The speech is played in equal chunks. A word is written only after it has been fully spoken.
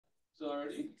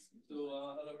Alrighty.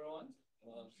 Hello everyone.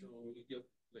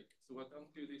 Welcome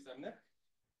to the seminar.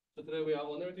 So today we are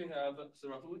honored to have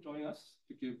Rahul join us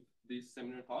to give this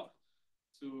seminar talk.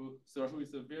 So Rahul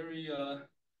is a very I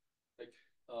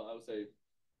would say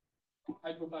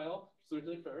high profile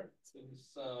researcher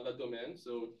in that domain.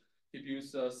 So he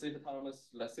builds safe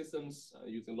autonomous systems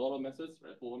using a lot of methods,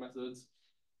 right? Four methods,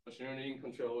 machine learning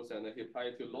controls, and he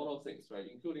applied to a lot of things, right?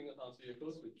 Including autonomous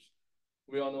vehicles, which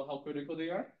we all know how critical they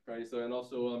are, right? So, and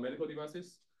also medical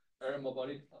devices, air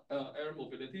mobility,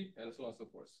 and so on and so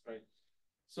forth, right?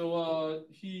 So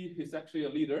he is actually a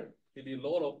leader. He did a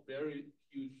lot of very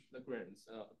huge grants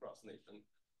across the nation.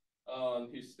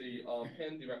 He's the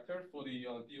pen director for the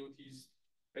DOT's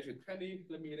actually 20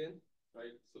 million,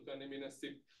 right? So 20 million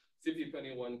City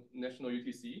 21 National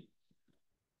UTC.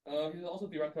 He's also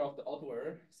director of the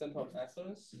Outward Center of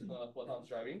Excellence for autonomous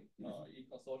driving,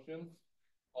 e-consortium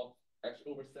of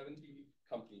actually over 70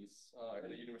 companies at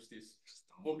the universities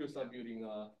focused on building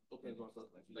open source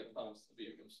like autonomous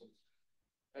vehicles.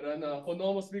 And then for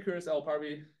normal speakers, I'll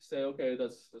probably say, okay,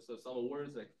 that's some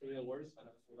words, like 3 words.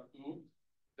 Who?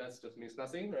 That just means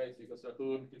nothing, right? Because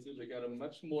who is usually got a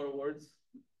much more words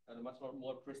and a much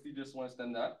more prestigious ones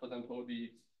than that. For example,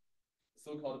 the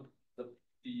so-called the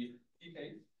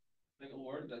PK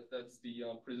award, that's the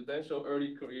Presidential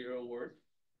Early Career Award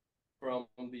from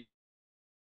the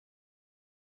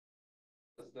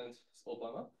President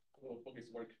Obama for his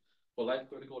work for life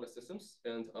critical systems,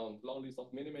 and long list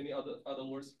of many other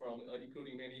awards from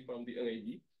including many from the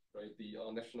NAE, right, the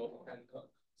National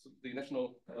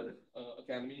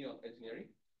Academy of Engineering.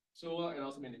 So and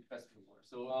also many professors awards.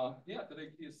 So yeah, today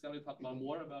he's going to talk about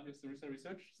more about his recent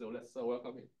research. So let's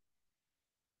welcome him.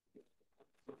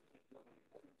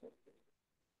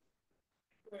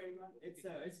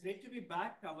 It's great to be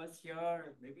back. I was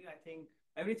here maybe I think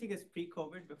everything is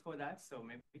pre-COVID before that, so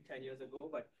maybe 10 years ago.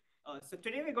 But so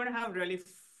today we're going to have really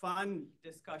fun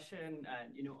discussion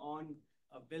and on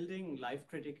building life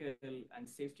critical and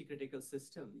safety critical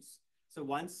systems. So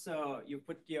once you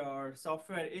put your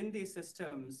software in these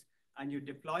systems and you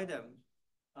deploy them,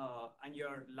 and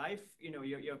your life,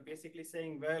 you're basically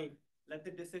saying, well, let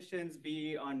the decisions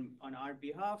be on our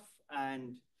behalf,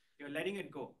 and you're letting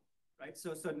it go. Right.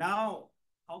 So now,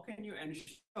 how can you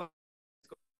ensure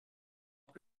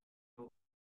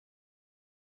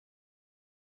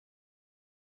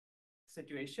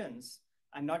situations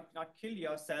and not kill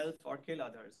yourself or kill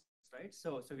others? Right.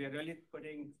 So we are really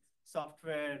putting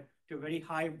software to a very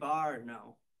high bar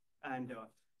now, and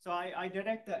so I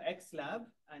direct the X Lab,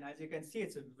 and as you can see,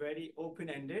 it's a very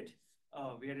open-ended.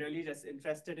 We are really just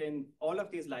interested in all of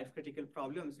these life critical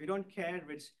problems. We don't care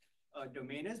which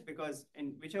domain is, because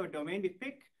in whichever domain we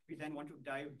pick, we then want to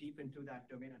dive deep into that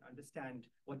domain and understand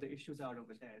what the issues are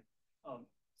over there.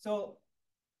 So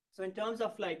in terms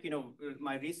of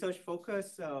my research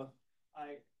focus,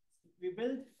 we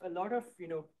build a lot of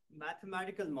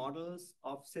mathematical models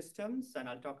of systems, and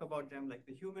I'll talk about them, like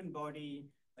the human body,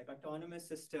 like autonomous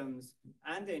systems,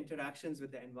 and the interactions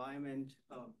with the environment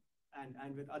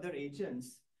and with other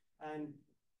agents. And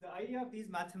the idea of these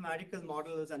mathematical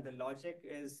models and the logic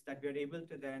is that we're able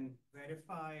to then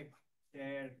verify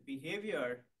their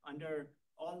behavior under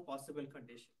all possible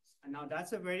conditions. And now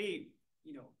that's a very,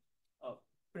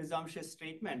 presumptuous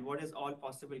statement. What is all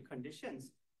possible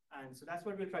conditions? And so that's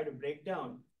what we'll try to break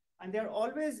down. And they're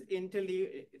always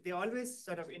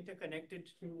sort of interconnected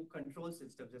to control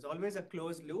systems. There's always a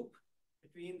closed loop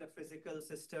between the physical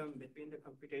system, between the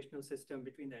computational system,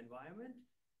 between the environment.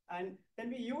 And then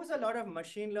we use a lot of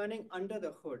machine learning under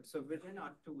the hood, so within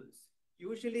our tools.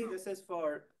 Usually this is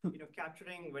for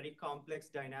capturing very complex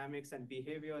dynamics and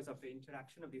behaviors of the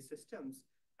interaction of these systems.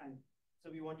 And so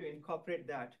we want to incorporate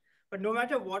that. But no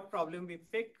matter what problem we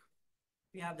pick,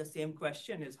 we have the same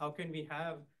question: is how can we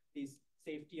have these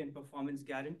safety and performance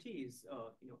guarantees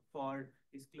for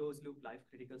these closed loop life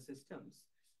critical systems?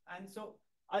 And so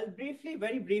I'll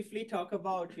very briefly talk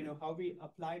about how we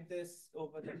applied this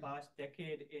over the past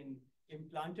decade in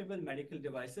implantable medical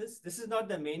devices. This is not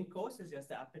the main course, it's just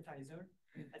the appetizer.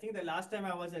 I think the last time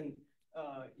I was in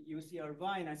UC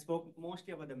Irvine, I spoke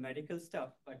mostly about the medical stuff,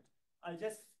 but I'll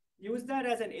just use that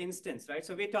as an instance, right?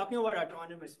 So we're talking about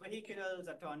autonomous vehicles,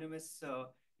 autonomous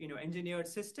engineered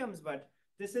systems, but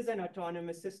this is an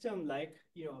autonomous system like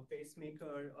a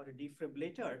pacemaker or a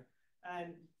defibrillator.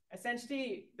 And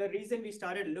essentially, the reason we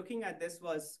started looking at this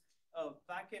was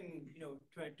back in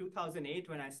 2008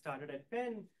 when I started at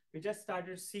Penn. We just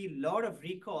started to see a lot of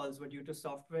recalls were due to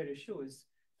software issues,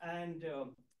 and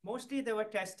mostly they were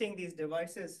testing these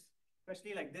devices,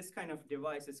 especially like this kind of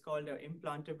device. It's called an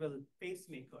implantable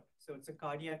pacemaker. So it's a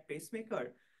cardiac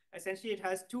pacemaker, essentially it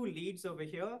has two leads over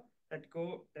here that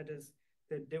is,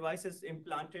 the device is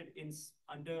implanted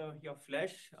under your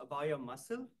flesh, by your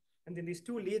muscle. And then these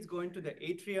two leads go into the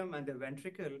atrium and the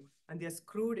ventricle, and they're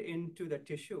screwed into the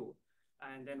tissue.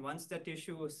 And then once the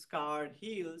tissue is scarred,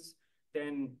 heals,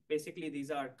 then basically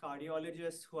these are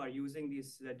cardiologists who are using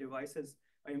these devices,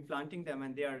 are implanting them,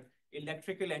 and they are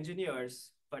electrical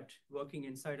engineers, but working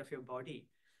inside of your body.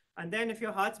 And then if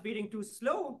your heart's beating too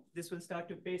slow, this will start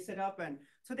to pace it up. And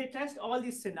so they test all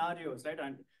these scenarios, right?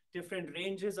 And different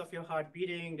ranges of your heart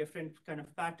beating, different kind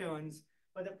of patterns.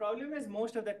 But the problem is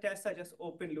most of the tests are just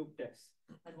open loop tests.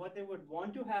 And what they would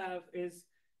want to have is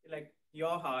like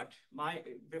your heart,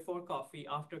 before coffee,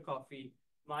 after coffee,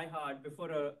 my heart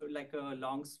before a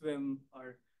long swim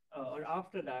or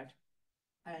after that.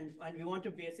 And we want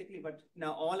to basically, but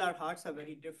now all our hearts are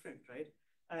very different, right?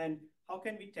 And how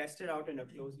can we test it out in a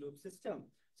closed loop system?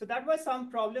 So that was some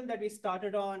problem that we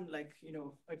started on like,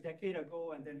 a decade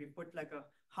ago. And then we put like a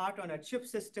heart on a chip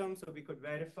system so we could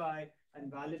verify and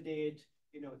validate,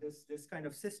 this kind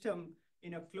of system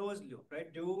in a closed loop,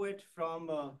 right? Do it from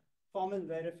formal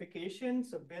verification.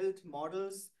 So build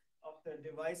models of the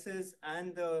devices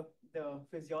and the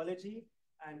physiology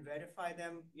and verify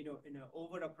them, in an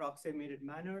over approximated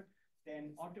manner,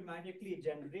 then automatically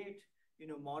generate,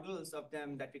 models of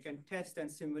them that we can test and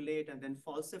simulate and then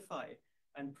falsify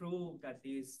and prove that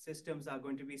these systems are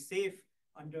going to be safe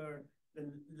under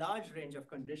the large range of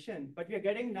conditions. But we are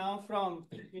getting now from,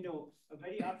 a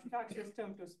very abstract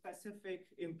system to specific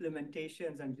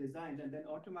implementations and designs, and then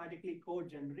automatically code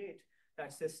generate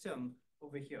that system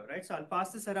over here, right? So I'll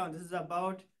pass this around. This is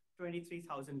about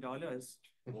 $23,000.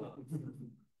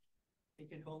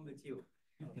 Take it home with you.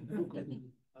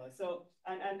 So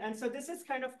this is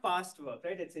kind of past work,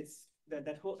 right? It's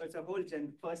a whole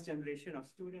first generation of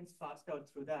students passed out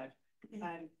through that,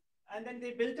 and then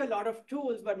they built a lot of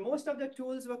tools, but most of the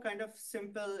tools were kind of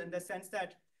simple in the sense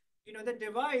that the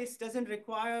device doesn't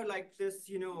require like this,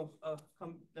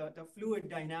 the fluid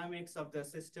dynamics of the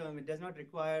system. It does not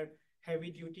require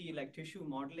heavy duty like tissue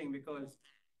modeling because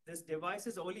this device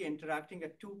is only interacting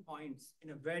at 2 points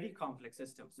in a very complex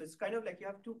system. So it's kind of like you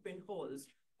have 2 pinholes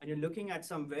and you're looking at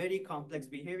some very complex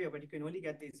behavior, but you can only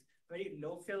get these very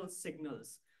local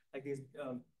signals like these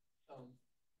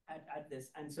at this.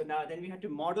 And so now then we had to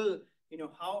model,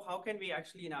 how can we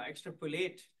actually now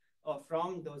extrapolate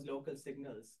from those local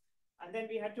signals. And then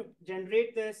we had to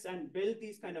generate this and build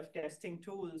these kind of testing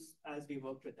tools as we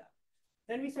worked with that.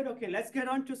 Then we said, okay, let's get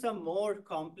on to some more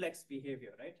complex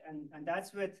behavior, right? And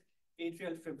that's with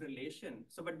atrial fibrillation.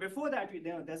 So, but before that,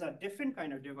 there's a different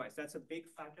kind of device. That's a big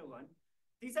fatter one.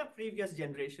 These are previous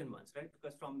generation ones, right?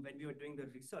 Because from when we were doing the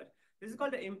research, this is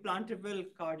called the implantable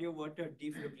cardioverter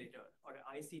defibrillator or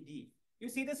ICD. You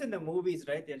see this in the movies,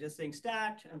 right? They're just saying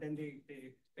stat, and then they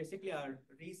basically are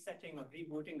resetting or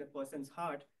rebooting the person's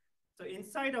heart. So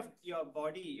inside of your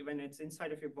body, when it's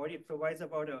inside of your body, it provides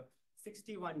about a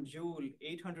 61 joule,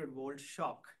 800 volt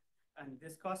shock. And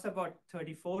this costs about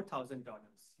 $34,000,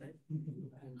 right?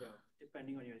 And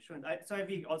depending on your insurance. So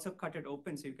we also cut it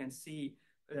open so you can see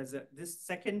this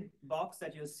second box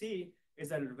that you'll see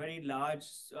is a very large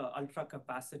ultra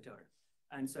capacitor.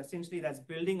 And so essentially that's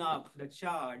building up the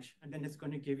charge, and then it's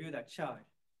going to give you that charge.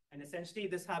 And essentially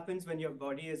this happens when your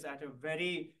body is at a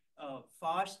very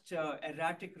fast,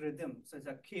 erratic rhythm. So it's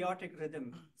a chaotic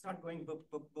rhythm. It's not going boop,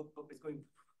 boop, boop, boop.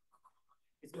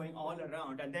 It's going all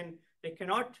around. And then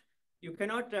you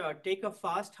cannot take a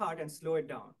fast heart and slow it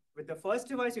down. With the first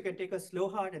device, you can take a slow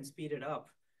heart and speed it up.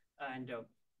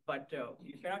 But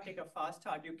you cannot take a fast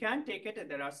heart. You can take it, and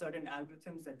there are certain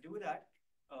algorithms that do that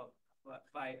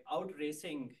by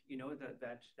outracing,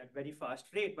 that very fast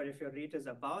rate. But if your rate is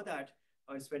above that,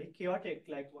 or it's very chaotic,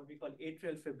 like what we call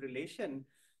atrial fibrillation,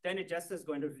 then it just is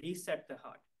going to reset the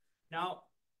heart. Now,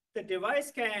 the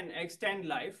device can extend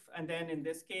life. And then in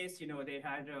this case, they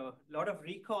had a lot of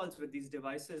recalls with these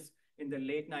devices in the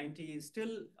late 90s.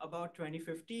 Still about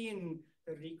 2015,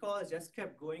 the recalls just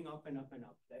kept going up and up and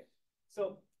up. Right?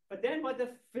 So, but then what the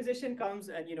physician comes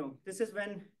and, this is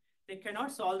when they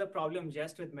cannot solve the problem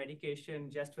just with medication,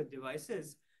 just with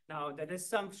devices. Now, there is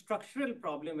some structural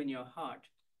problem in your heart.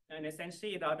 And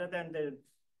essentially, rather than the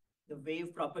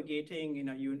wave propagating in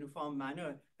a uniform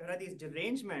manner, there are these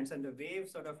derangements, and the wave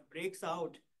sort of breaks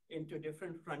out into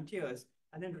different frontiers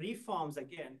and then reforms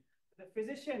again. The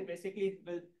physician basically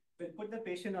will put the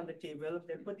patient on the table.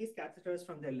 They'll put these catheters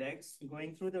from their legs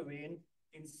going through the vein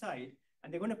inside,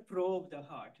 and they're going to probe the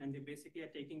heart. And they basically are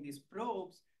taking these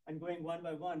probes and going one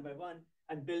by one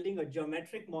and building a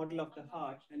geometric model of the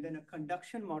heart and then a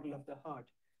conduction model of the heart.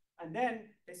 And then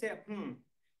they say,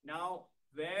 now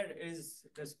where is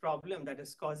this problem that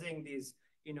is causing these,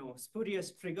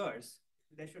 spurious triggers.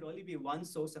 There should only be one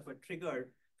source of a trigger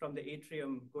from the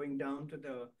atrium going down to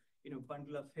the,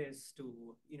 bundle of his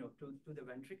to, to the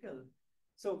ventricle.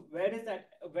 So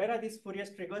where are these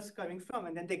spurious triggers coming from?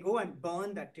 And then they go and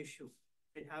burn that tissue.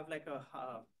 They have like a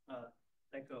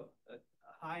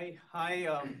high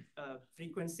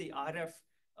frequency RF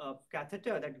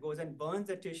catheter that goes and burns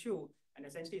the tissue and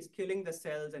essentially is killing the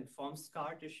cells and forms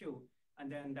scar tissue.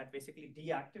 And then that basically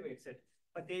deactivates it.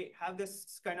 But they have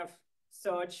this kind of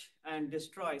search and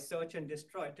destroy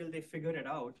till they figure it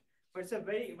out.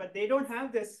 But they don't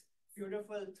have this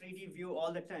beautiful 3D view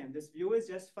all the time. This view is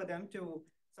just for them to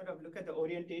sort of look at the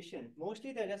orientation.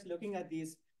 Mostly they're just looking at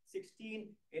these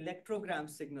 16 electrogram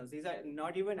signals. These are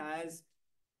not even as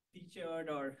featured,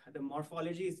 or the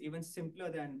morphology is even simpler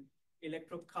than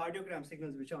electrocardiogram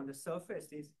signals, which are on the surface.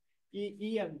 These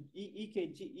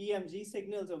EMG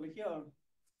signals over here,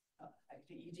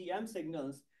 actually EGM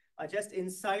signals, are just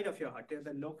inside of your heart. They're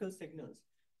the local signals.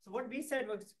 So what we said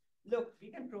was, look, we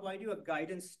can provide you a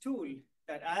guidance tool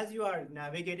that as you are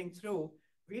navigating through,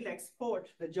 we'll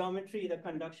export the geometry, the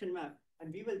conduction map,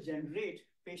 and we will generate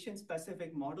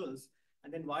patient-specific models.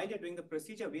 And then while you're doing the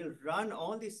procedure, we'll run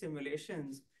all these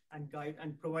simulations and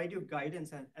provide you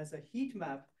guidance as a heat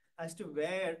map as to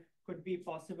where could be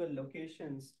possible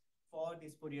locations for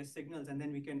these spurious signals. And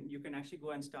then you can actually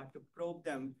go and start to probe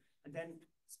them and then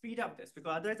speed up this,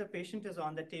 because otherwise the patient is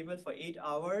on the table for 8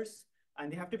 hours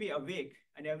and they have to be awake.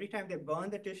 And every time they burn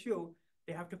the tissue,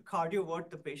 they have to cardiovert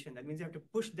the patient. That means they have to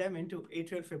push them into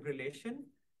atrial fibrillation,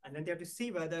 and then they have to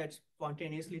see whether it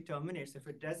spontaneously terminates. If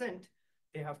it doesn't,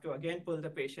 they have to again pull the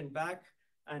patient back,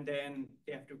 and then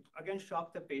they have to again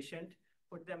shock the patient,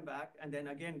 put them back, and then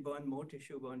again burn more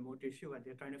tissue, and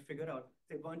they're trying to figure out, if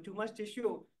they burn too much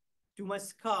tissue, too much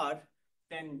scar,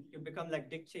 then you become like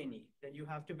Dick Cheney. Then you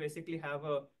have to basically have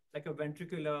a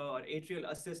ventricular or atrial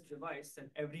assist device, and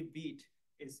every beat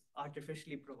is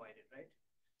artificially provided, right?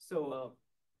 So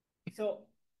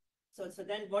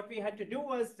then what we had to do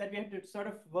was that we had to sort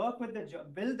of work with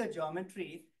build the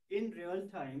geometry in real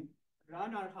time,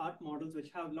 run our heart models, which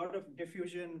have a lot of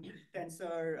diffusion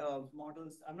tensor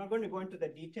models. I'm not going to go into the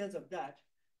details of that.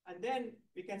 And then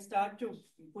we can start to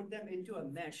put them into a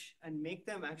mesh and make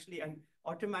them actually and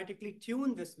automatically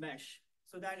tune this mesh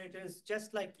so that it is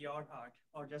just like your heart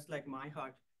or just like my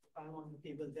heart. I'm on the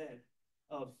table there.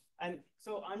 And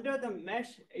so under the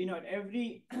mesh, at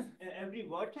every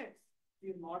vertex,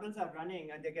 these models are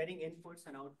running and they're getting inputs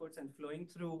and outputs and flowing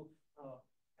through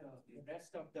the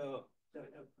rest of the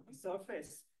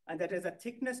surface. And that is a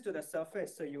thickness to the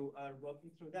surface. So you are working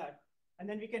through that. And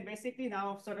then we can basically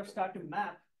now sort of start to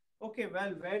map, okay,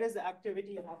 well, where is the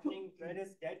activity happening? Where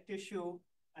is dead tissue?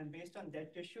 And based on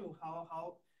dead tissue,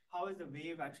 how is the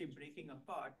wave actually breaking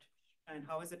apart? And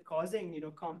how is it causing,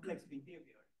 complex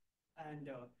behavior? And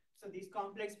so these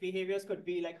complex behaviors could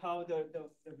be like how the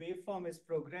waveform is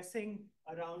progressing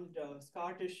around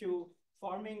scar tissue,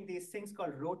 forming these things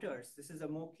called rotors. This is a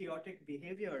more chaotic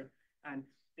behavior, and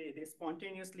they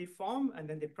spontaneously form, and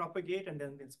then they propagate, and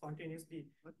then they spontaneously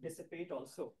dissipate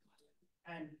also.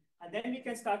 And then we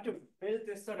can start to build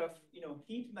this sort of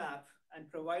heat map and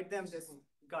provide them this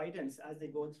guidance as they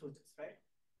go through this, right?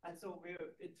 And so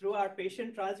through our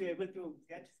patient trials, we're able to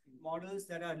get models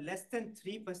that are less than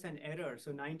 3% error,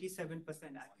 so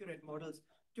 97% accurate models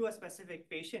to a specific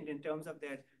patient in terms of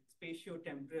their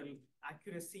spatiotemporal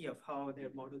accuracy of how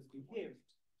their models behave.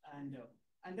 And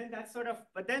then that's sort of,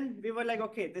 but then we were like,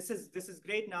 okay, this is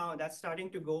great now. That's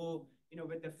starting to go,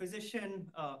 with the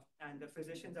physician, and the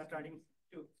physicians are starting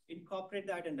to incorporate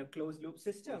that in the closed loop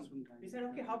system. We said,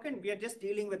 okay, we are just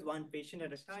dealing with one patient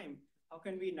at a time. How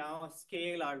can we now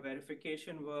scale our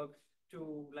verification work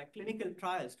to like clinical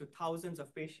trials to thousands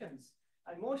of patients?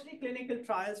 And mostly clinical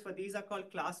trials for these are called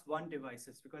class 1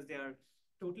 devices because they are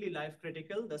totally life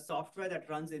critical. The software that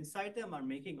runs inside them are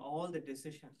making all the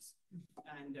decisions.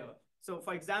 And so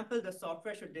for example, the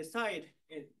software should decide,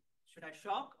 should I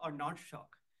shock or not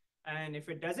shock? And if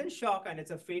it doesn't shock and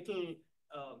it's a fatal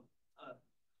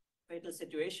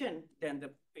situation, then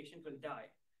the patient will die.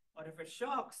 Or if it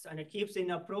shocks and it keeps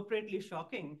inappropriately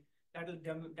shocking, that will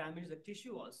damage the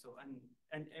tissue also.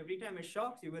 And every time it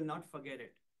shocks, you will not forget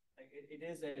it. Like it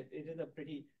is a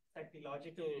pretty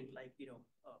psychological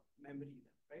memory,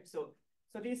 right? So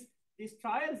these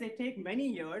trials, they take many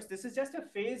years. This is just a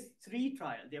phase 3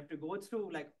 trial. They have to go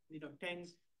through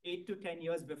 8 to 10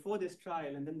 years before this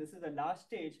trial, and then this is the last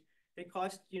stage. They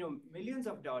cost millions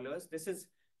of dollars. This is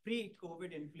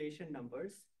pre-COVID inflation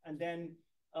numbers, and then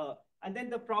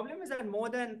the problem is that more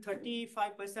than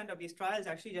 35% of these trials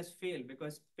actually just fail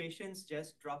because patients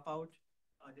just drop out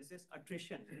this is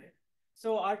attrition. Right?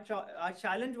 So our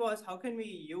challenge was, how can we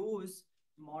use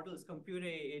models,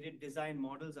 computer-aided design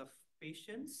models of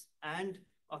patients and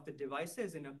of the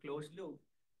devices in a closed loop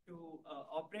to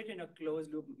operate in a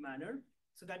closed loop manner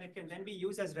so that it can then be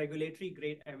used as regulatory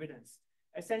grade evidence.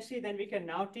 Essentially, then we can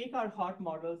now take our hot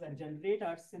models and generate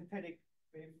our synthetic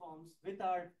waveforms with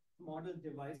our model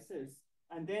devices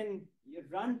and then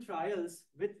run trials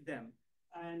with them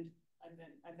and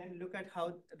then look at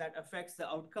how that affects the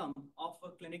outcome of a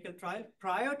clinical trial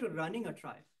prior to running a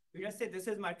trial. We just say, this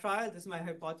is my trial, this is my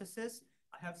hypothesis.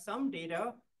 I have some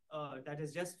data that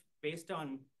is just based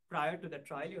on prior to the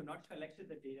trial. You've not collected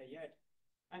the data yet.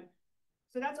 And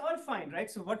so that's all fine, right?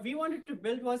 So what we wanted to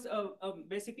build was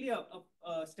basically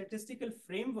a statistical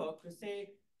framework to say,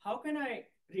 how can I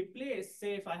replace,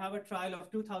 say, if I have a trial of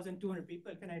 2,200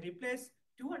 people, can I replace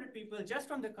 200 people just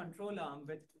from the control arm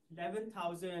with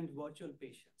 11,000 virtual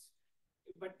patients?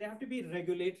 But they have to be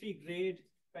regulatory grade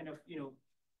kind of,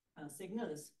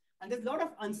 signals. And there's a lot of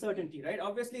uncertainty, right?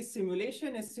 Obviously,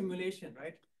 simulation is simulation,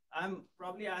 right? I'm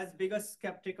probably as big a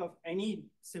skeptic of any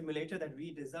simulator that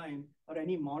we design or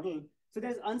any model. So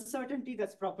there's uncertainty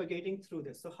that's propagating through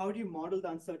this. So how do you model the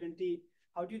uncertainty?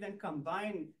 How do you then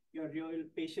combine your real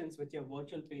patients with your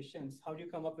virtual patients? How do you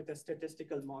come up with a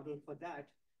statistical model for that?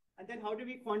 And then how do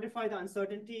we quantify the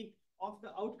uncertainty of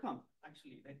the outcome,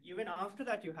 actually? That even after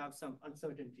that, you have some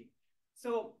uncertainty.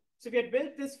 So we had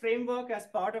built this framework as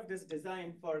part of this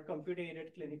design for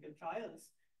computer-aided clinical trials.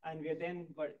 And we then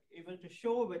were able to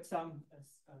show with some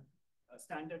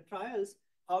standard trials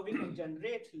how we can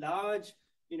generate large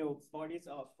bodies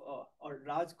of or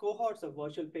large cohorts of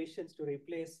virtual patients to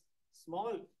replace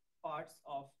small parts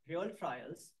of real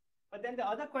trials. But then the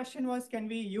other question was, can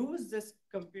we use this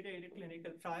computer-aided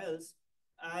clinical trials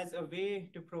as a way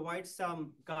to provide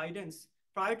some guidance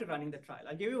prior to running the trial?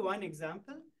 I'll give you one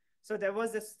example. So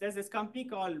there's this company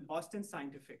called Boston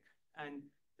Scientific, and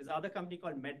there's another company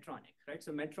called Medtronic, right?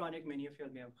 So Medtronic, many of you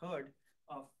may have heard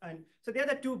of. And so they're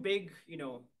the two big,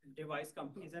 device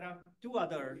companies. There are two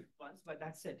other ones, but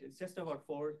that's it. It's just about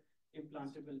 4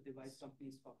 implantable device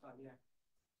companies for cardiac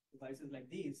devices like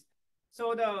these.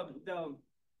 So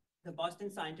the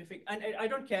Boston Scientific, and I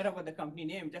don't care about the company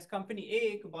name, just company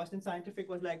A, Boston Scientific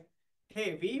was like,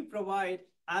 hey, we provide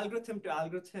algorithm to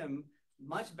algorithm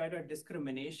much better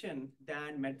discrimination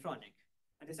than Medtronic.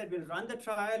 And they said, we'll run the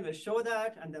trial, we'll show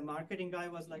that. And the marketing guy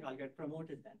was like, I'll get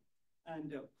promoted then.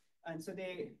 And so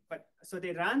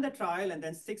they ran the trial, and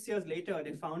then 6 years later,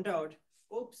 they found out,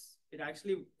 oops, it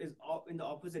actually is in the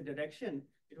opposite direction.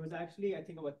 It was actually, I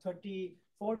think, about 34%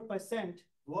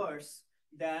 worse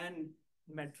than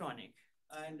Medtronic.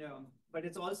 And but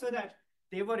it's also that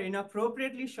they were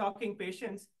inappropriately shocking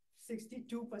patients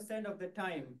 62% of the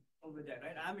time over there,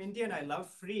 right? I'm Indian, I love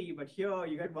free, but here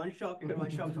you get one shock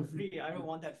for free. I don't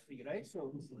want that free, right?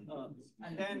 So,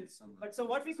 so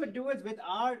what we could do is with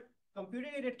our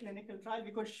computer-aided clinical trial, we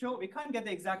could show, we can't get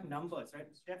the exact numbers, right?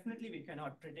 Definitely we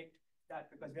cannot predict that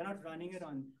because we're not running it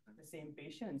on the same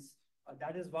patients.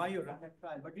 That is why you run a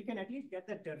trial, but we can at least get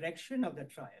the direction of the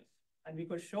trial. And we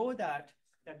could show that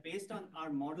based on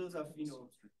our models of,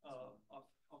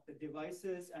 of the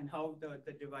devices and how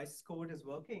the device code is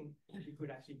working, we could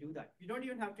actually do that. You don't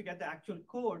even have to get the actual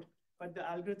code, but the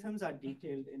algorithms are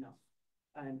detailed enough.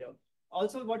 And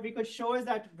also what we could show is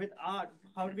that with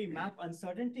how do we map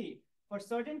uncertainty? For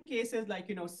certain cases,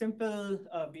 like, simple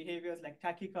behaviors like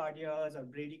tachycardias or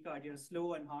bradycardia,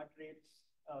 slow and heart rate,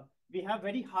 we have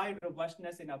very high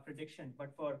robustness in our prediction.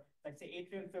 But for, let's say,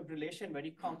 atrial fibrillation,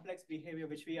 very complex behavior,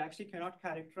 which we actually cannot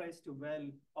characterize too well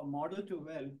or model too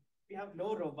well, we have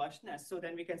low robustness. So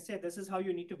then we can say, this is how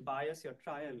you need to bias your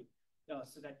trial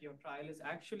so that your trial is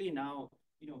actually now,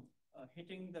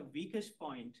 hitting the weakest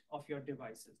point of your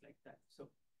devices like that.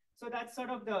 So that's sort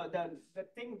of the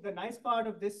thing. The nice part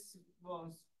of this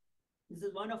was, this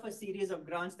is one of a series of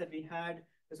grants that we had.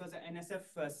 This was an NSF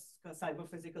Cyber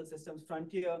Physical Systems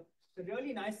Frontier. The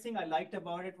really nice thing I liked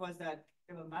about it was that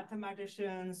there were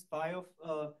mathematicians,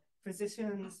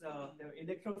 biophysicians, there were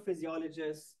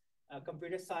electrophysiologists,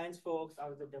 computer science folks. I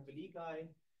was a EE guy.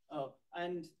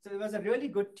 And so it was a really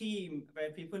good team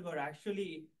where people were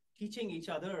actually teaching each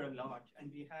other a lot.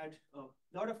 And we had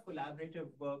a lot of collaborative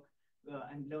work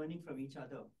and learning from each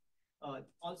other.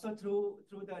 Also through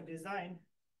the design.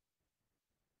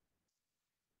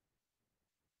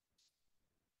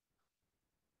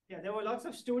 Yeah, there were lots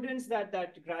of students that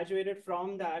graduated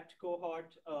from that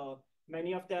cohort.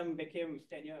 Many of them became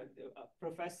tenured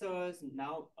professors,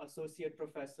 now associate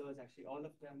professors, actually all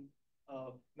of them.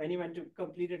 Many went to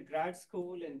completed grad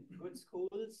school in good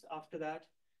schools after that.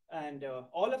 And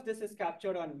all of this is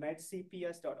captured on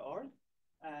medcps.org.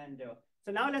 And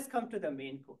so now let's come to the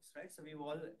main course, right? So we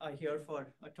all are here for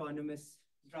autonomous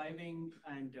driving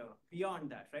and beyond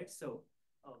that, right? So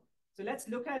let's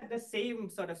look at the same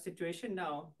sort of situation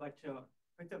now, but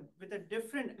with a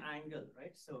different angle,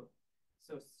 right? So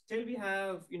still we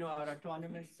have our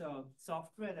autonomous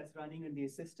software that's running in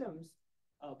these systems,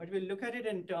 but we'll look at it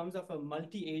in terms of a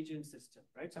multi-agent system,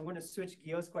 right? So I'm going to switch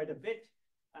gears quite a bit,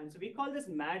 and so we call this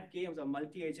MAD games or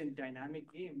multi-agent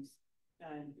dynamic games,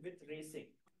 and with racing.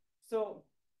 So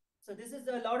this is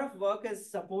a lot of work is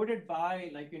supported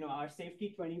by our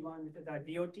Safety 21, which is our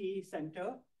DOT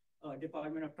center,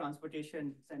 Department of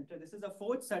Transportation Center. This is the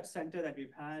fourth such center that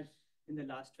we've had in the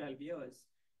last 12 years.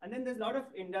 And then there's a lot of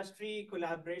industry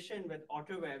collaboration with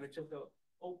AutoWare, which is the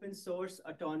open source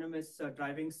autonomous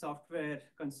driving software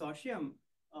consortium.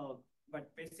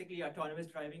 But basically, autonomous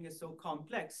driving is so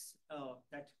complex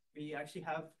that we actually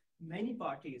have many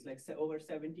parties, like over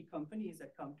 70 companies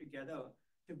that come together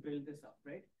to build this up,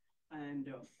 right? And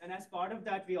as part of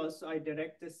that, I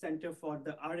direct this center for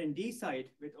the R&D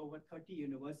side with over 30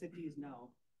 universities now.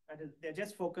 They're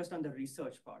just focused on the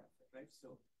research part of it, right?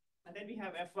 So, and then we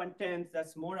have F110s.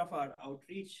 That's more of our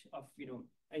outreach of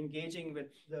engaging with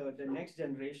the next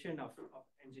generation of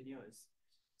engineers.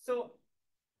 So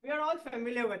we are all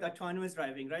familiar with autonomous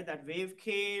driving, right? That wave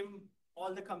came,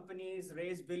 all the companies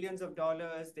raised billions of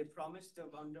dollars. They promised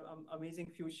an amazing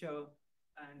future.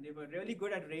 And they were really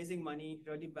good at raising money,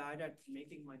 really bad at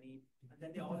making money. And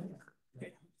then they all,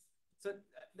 okay. So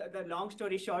the long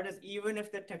story short is, even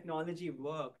if the technology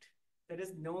worked, there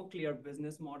is no clear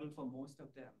business model for most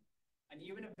of them. And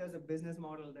even if there's a business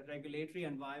model, the regulatory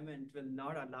environment will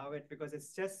not allow it, because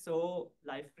it's just so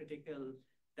life critical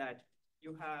that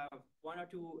you have one or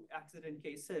two accident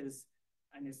cases,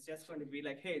 and it's just going to be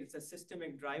like, hey, it's a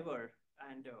systemic driver.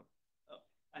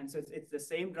 And so it's the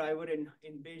same driver in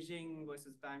Beijing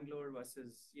versus Bangalore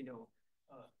versus,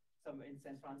 some in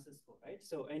San Francisco, right?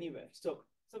 So anywhere. So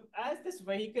as this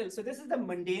vehicle, so this is the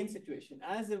mundane situation.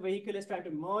 As the vehicle is trying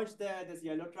to merge there, this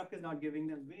yellow truck is not giving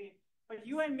them way. But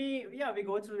you and me, yeah, we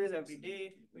go through this every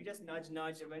day. We just nudge.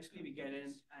 Eventually we get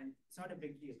in, and it's not a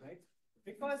big deal, right?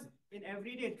 Because in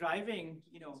everyday driving,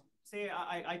 say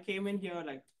I came in here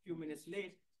like a few minutes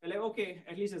late. We're like, okay,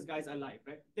 at least this guy's alive,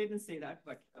 right? They didn't say that,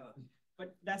 but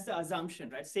that's the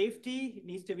assumption, right? Safety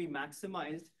needs to be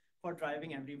maximized for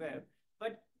driving everywhere.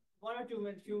 But 1 or 2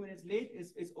 minutes, few minutes late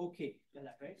is okay,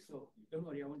 right? So don't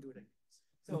worry, I won't do it.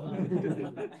 So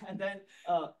and then,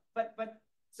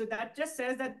 so that just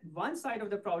says that one side of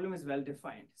the problem is well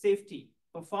defined: safety,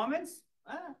 performance.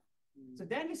 So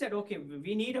then we said, okay,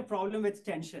 we need a problem with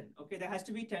tension. Okay, there has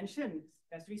to be tension,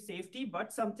 there has to be safety,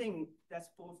 but something that's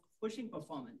pushing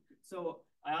performance. So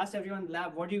I asked everyone in the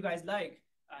lab, what do you guys like?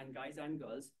 And guys and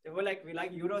girls, they were like, we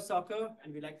like Euro soccer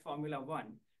and we like Formula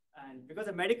One. And because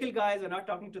the medical guys, we're not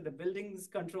talking to the buildings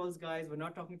controls guys, we're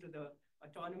not talking to the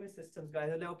autonomous systems guys.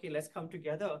 They're like, okay, let's come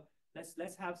together.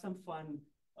 Let's have some fun,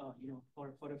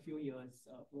 for a few years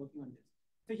working on this.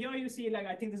 So here you see,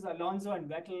 I think this is Alonso and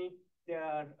Vettel. They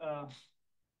are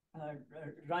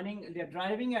they're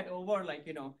driving at over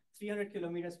 300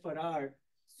 kilometers per hour,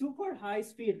 super high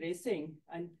speed racing.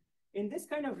 And in this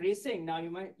kind of racing, now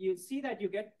you see that you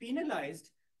get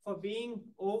penalized for being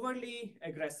overly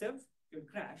aggressive, you'll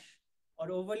crash, or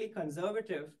overly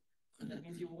conservative. That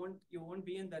means you won't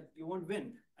be in that, you won't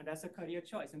win. And that's a career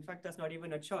choice. In fact, that's not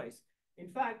even a choice. In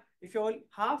fact, if you're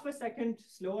half a second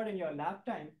slower in your lap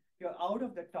time, you're out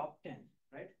of the top 10,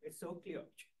 right? It's so clear.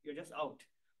 You're just out.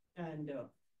 And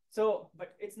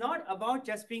but it's not about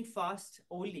just being fast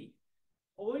only.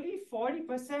 Only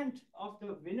 40% of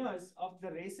the winners of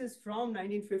the races from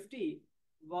 1950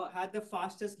 had the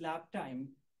fastest lap time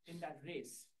in that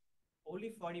race.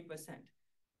 Only 40%.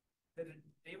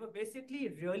 They were basically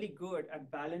really good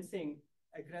at balancing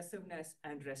aggressiveness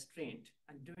and restraint,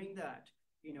 and doing that,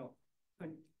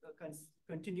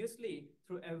 continuously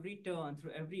through every turn,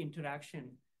 through every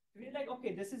interaction. We're like,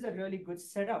 okay, this is a really good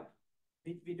setup.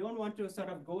 We don't want to sort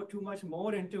of go too much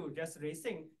more into just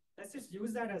racing. Let's just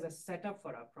use that as a setup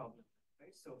for our problem,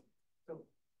 right? So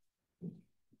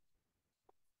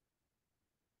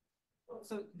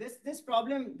this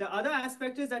problem, the other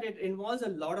aspect is that it involves a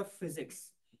lot of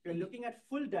physics. We're looking at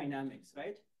full dynamics,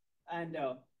 right? And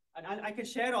I can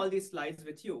share all these slides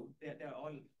with you. They're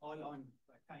all on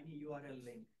a tiny URL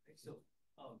link, right?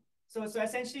 So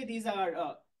essentially these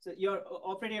are, so you're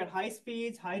operating at high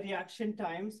speeds, high reaction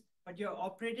times, but you're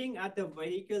operating at the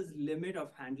vehicle's limit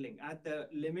of handling, at the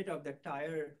limit of the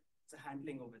tire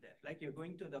handling over there. Like you're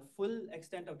going to the full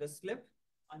extent of the slip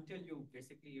until you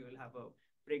will have a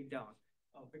breakdown.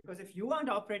 Because if you aren't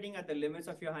operating at the limits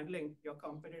of your handling, your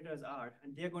competitors are,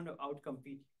 and they're going to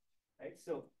outcompete you, right?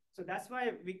 So that's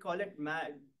why we call it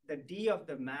mad. The D of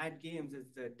the mad games is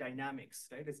the dynamics,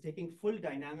 right? It's taking full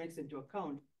dynamics into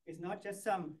account. It's not just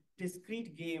some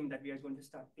discrete game that we are going to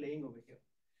start playing over here.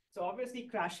 So obviously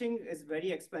crashing is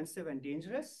very expensive and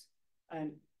dangerous.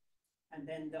 And and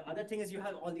then the other thing is you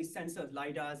have all these sensors,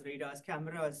 LiDARs, radars,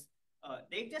 cameras.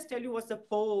 They just tell you what's the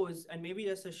pose and maybe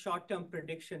just a short-term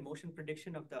prediction, motion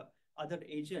prediction of the other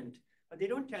agent. But they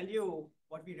don't tell you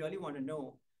what we really want to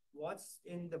know. What's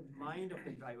in the mind of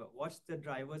the driver? What's the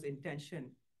driver's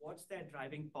intention? What's their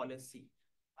driving policy?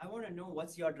 I want to know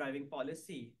what's your driving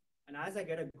policy. And as I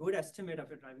get a good estimate of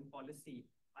your driving policy,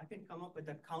 I can come up with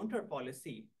a counter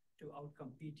policy to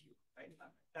outcompete you, right?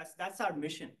 That's our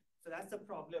mission. So that's the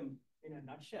problem in a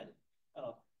nutshell.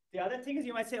 The other thing is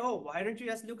you might say, oh, why don't you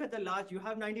just look at the large, you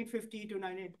have 1950 to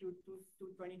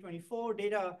 2024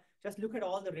 data, just look at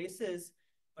all the races,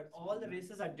 but all the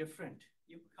races are different.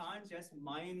 You can't just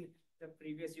mine the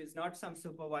previous year. It's not some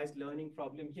supervised learning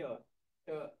problem here.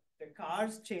 The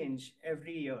cars change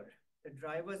every year. The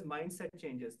driver's mindset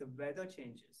changes, the weather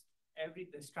changes.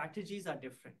 The strategies are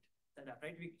different,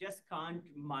 right? We just can't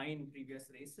mine previous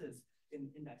races in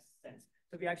that sense.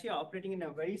 So we're actually operating in a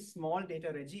very small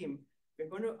data regime. We're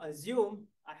going to assume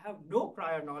I have no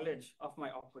prior knowledge of my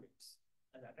opponents.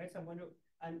 Right? So I'm going to,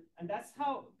 and that's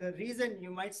how the reason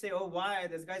you might say, oh, why?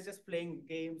 This guy's just playing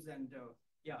games and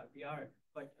yeah, we are.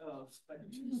 But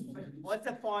what's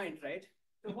the point, right?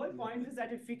 The whole point is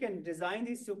that if we can design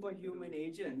these superhuman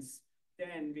agents,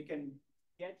 then we can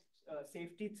get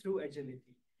safety through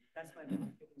agility. That's my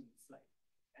marketing slide.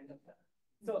 End of that.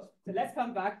 So let's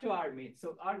come back to our main.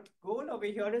 So our goal over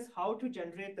here is how to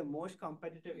generate the most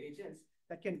competitive agents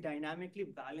that can dynamically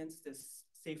balance this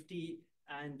safety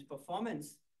and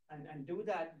performance and do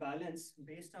that balance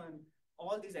based on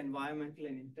all these environmental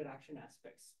and interaction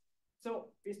aspects.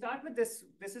 So we start with this.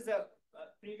 This is a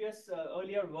previous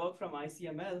earlier work from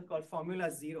ICML called Formula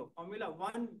Zero. Formula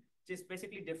One just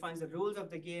basically defines the rules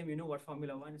of the game. You know what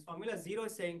Formula One is. Formula Zero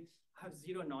is saying, I have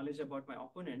zero knowledge about my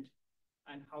opponent.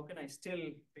 And how can I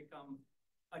still become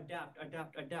adapt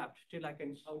till I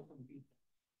can outcompete them?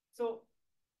 So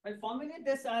I formulate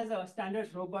this as a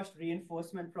standard robust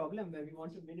reinforcement problem where we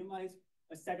want to minimize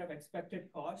a set of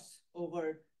expected costs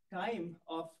over time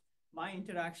of my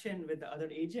interaction with the other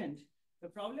agent. The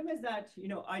problem is that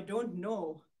I don't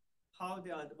know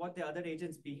what the other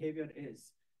agent's behavior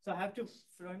is. So I have to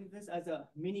frame this as a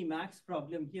mini-max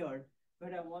problem here,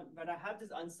 but I have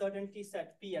this uncertainty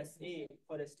set PSA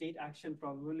for the state action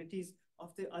probabilities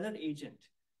of the other agent,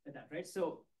 right?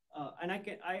 So, and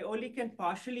I only can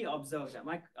partially observe them.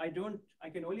 I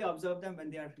can only observe them when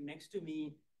they are next to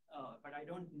me, but I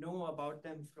don't know about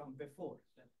them from before,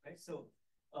 right? So,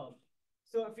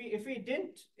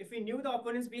 if we knew the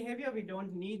opponent's behavior, we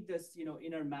don't need this,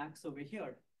 inner max over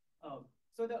here.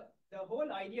 So the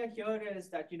whole idea here is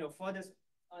that, for this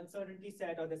uncertainty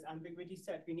set or this ambiguity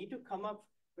set, we need to come up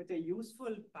with a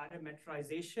useful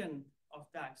parametrization of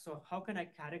that. So how can I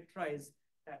characterize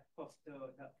that of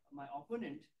my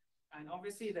opponent? And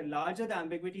obviously, the larger the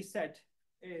ambiguity set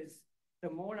is, the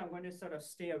more I'm going to sort of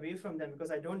stay away from them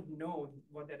because I don't know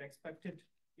what their expected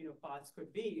paths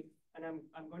could be, and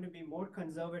I'm going to be more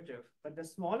conservative. But the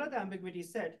smaller the ambiguity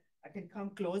set, I can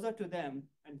come closer to them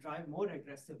and drive more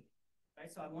aggressively,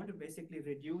 right? So I want to basically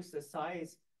reduce the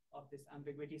size of this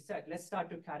ambiguity set. Let's start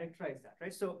to characterize that,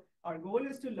 right? So our goal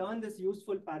is to learn this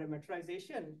useful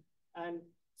parametrization. And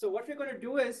so what we're going to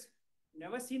do is,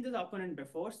 never seen this opponent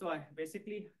before, so I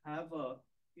basically have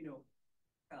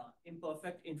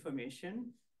imperfect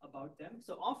information about them.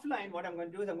 So offline, what I'm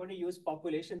going to do is I'm going to use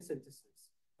population synthesis.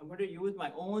 I'm going to use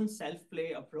my own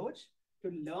self-play approach to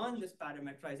learn this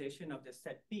parametrization of the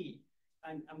set P.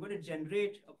 And I'm going to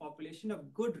generate a population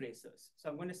of good racers. So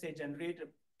I'm going to say generate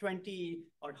 20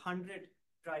 or 100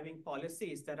 driving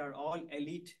policies that are all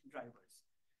elite drivers.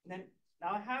 And then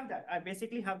now I have that. I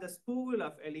basically have this pool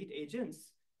of elite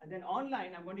agents. And then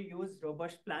online, I'm going to use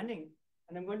robust planning.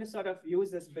 And I'm going to sort of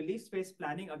use this belief space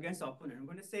planning against opponent. I'm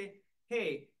going to say,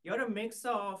 hey, you're a mix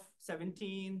of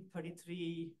 17,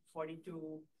 33,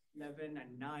 42, 11,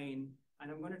 and 9.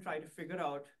 And I'm going to try to figure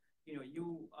out,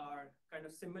 you are kind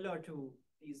of similar to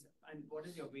these, and what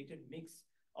is your weighted mix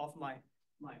of my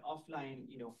offline,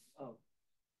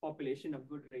 population of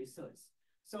good racers.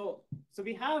 So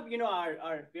we have, we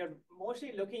are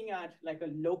mostly looking at like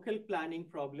a local planning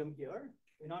problem here.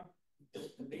 The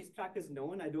racetrack is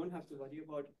known. I don't have to worry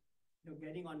about,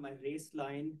 getting on my race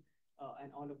line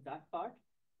and all of that part.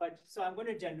 But so I'm going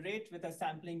to generate with a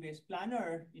sampling-based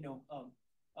planner,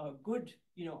 good,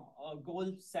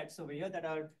 goal sets over here that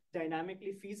are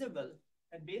dynamically feasible.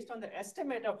 And based on the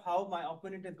estimate of how my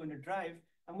opponent is going to drive,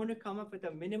 I'm going to come up with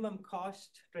a minimum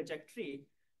cost trajectory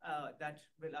that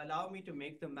will allow me to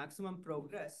make the maximum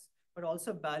progress, but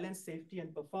also balance safety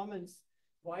and performance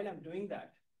while I'm doing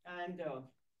that. And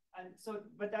so,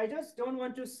 but I just don't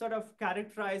want to sort of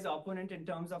characterize the opponent in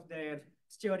terms of their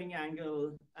steering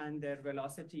angle and their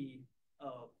velocity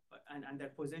and their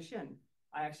position.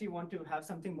 I actually want to have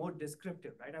something more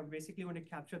descriptive, right? I basically want to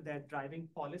capture their driving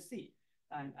policy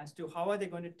and as to how are they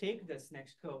going to take this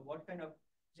next curve, what kind of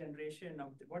generation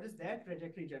of, what is their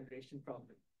trajectory generation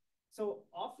problem? So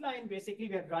offline, basically,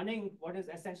 we're running what is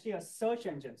essentially a search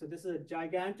engine. So this is a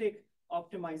gigantic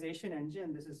optimization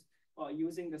engine. This is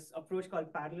using this approach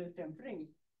called parallel tempering,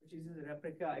 which uses a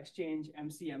replica, exchange,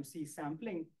 MC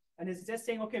sampling. And it's just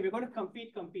saying, okay, we're going to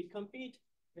compete.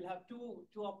 We'll have two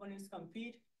opponents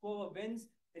compete. Whoever wins,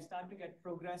 they start to get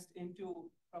progressed into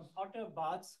from hotter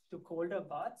baths to colder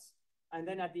baths. And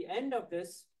then at the end of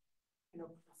this,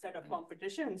 set of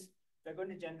competitions, they're going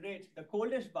to generate the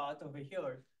coldest bath over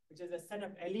here, which is a set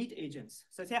of elite agents.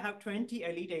 So say I have 20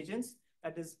 elite agents,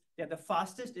 that is, they're the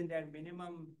fastest in their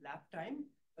minimum lap time,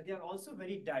 but they are also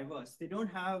very diverse. They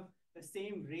don't have the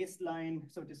same race line,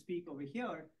 so to speak, over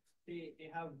here.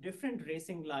 They have different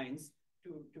racing lines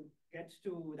to get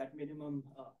to that minimum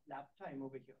lap time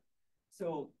over here.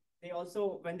 So they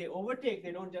also, when they overtake,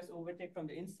 they don't just overtake from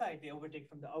the inside, they overtake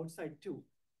from the outside too.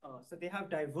 So they have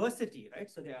diversity, right?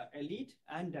 So they are elite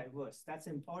and diverse. That's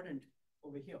important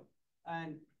over here.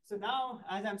 And so now,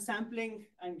 as I'm sampling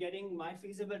and getting my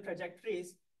feasible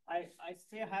trajectories, I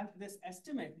say I have this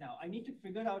estimate now. I need to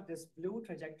figure out this blue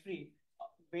trajectory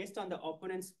based on the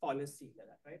opponent's policy,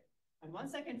 right? And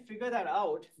once I can figure that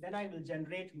out, then I will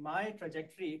generate my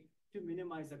trajectory to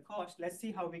minimize the cost. Let's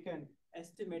see how we can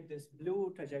estimate this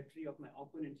blue trajectory of my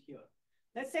opponent here.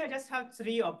 Let's say I just have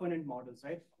 3 opponent models,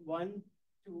 right? 1,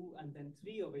 2, and then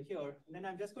 3 over here. And then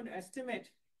I'm just going to estimate,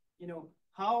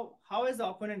 how is the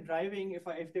opponent driving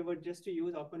if they were just to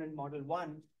use opponent model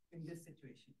 1 in this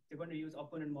situation. They're going to use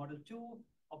opponent model 2,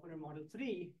 opponent model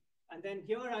 3. And then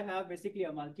here I have basically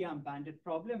a multi-arm bandit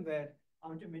problem where I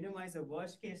want to minimize the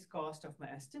worst case cost of my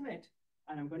estimate.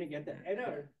 And I'm going to get the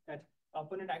error that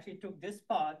opponent actually took this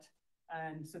path.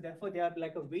 And so therefore they are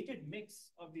like a weighted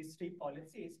mix of these 3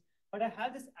 policies. But I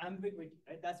have this ambiguity,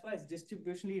 right? That's why it's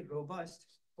distributionally robust.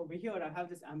 Over here, I have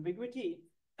this ambiguity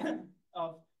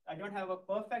of I don't have a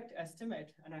perfect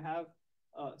estimate, and I have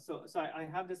I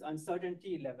have this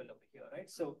uncertainty level over here, right?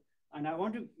 So, and I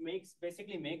want to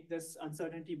basically make this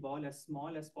uncertainty ball as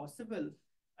small as possible.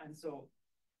 And so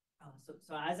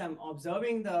as I'm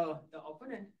observing the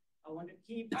opponent, I want to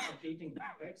keep updating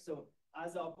that, right? So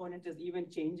as the opponent is even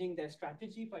changing their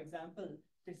strategy, for example,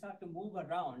 they start to move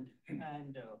around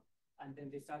and then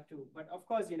they start to, but of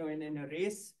course, in a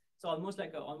race, it's almost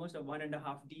like almost a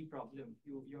 1.5D problem.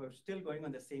 You're still going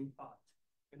on the same path.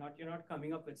 You're not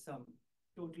coming up with some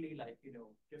totally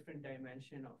different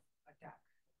dimension of attack.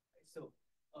 Right? So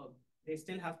they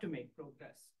still have to make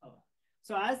progress.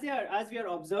 So as we are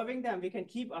observing them, we can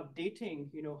keep updating,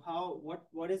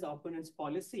 what is the opponent's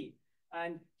policy.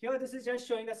 And here, this is just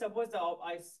showing that suppose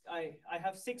I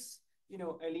have 6,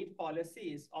 elite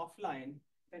policies offline.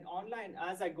 Then online,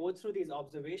 as I go through these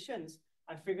observations,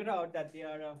 I figure out that they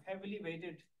are a heavily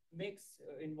weighted mix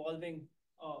involving,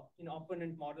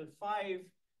 opponent model 5,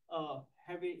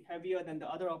 heavier than the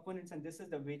other opponents, and this is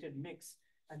the weighted mix.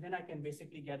 And then I can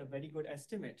basically get a very good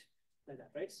estimate like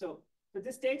that, right? So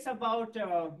this takes about,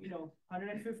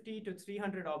 150 to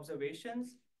 300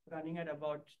 observations running at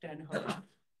about 10 hertz.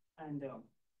 And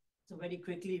so very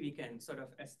quickly, we can sort of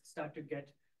start to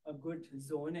get a good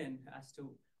zone in as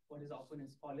to what is the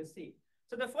opponent's policy.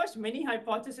 So the first mini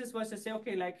hypothesis was to say,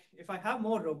 okay, like if I have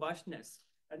more robustness,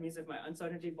 that means if my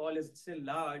uncertainty ball is still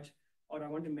large, or I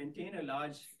want to maintain a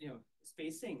large,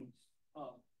 spacing,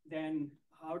 then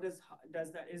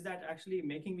is that actually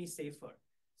making me safer?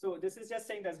 So this is just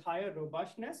saying there's higher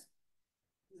robustness.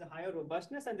 There's a higher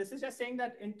robustness, and this is just saying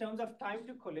that in terms of time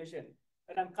to collision,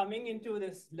 that I'm coming into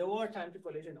this lower time to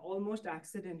collision, almost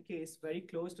accident case, very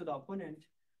close to the opponent.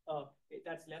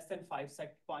 That's less than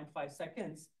 0.5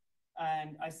 seconds.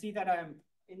 And I see that I'm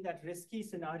in that risky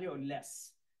scenario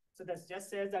less. So that just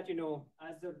says that,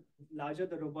 as the larger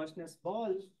the robustness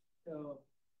ball, the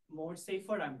more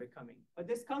safer I'm becoming. But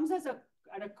this comes at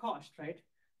a cost, right?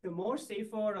 The more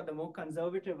safer or the more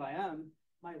conservative I am,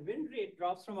 my win rate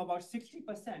drops from about 60%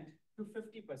 to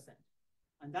 50%.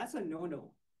 And that's a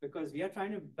no-no, because we are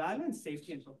trying to balance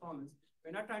safety and performance.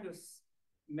 We're not trying to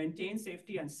maintain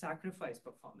safety and sacrifice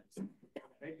performance.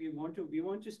 right? We want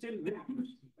to still win,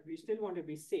 but we still want to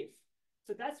be safe.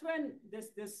 So that's when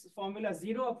this formula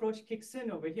zero approach kicks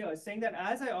in over here, saying that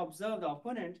as I observe the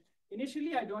opponent,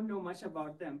 initially I don't know much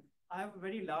about them. I have a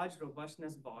very large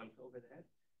robustness ball over there.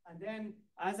 And then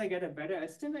as I get a better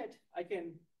estimate, I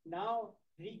can now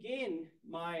regain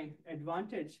my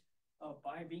advantage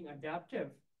by being adaptive.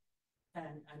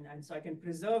 And so I can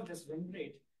preserve this win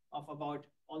rate of about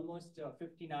almost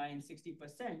 59,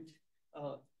 60%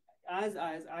 uh,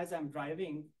 as I'm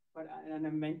driving, and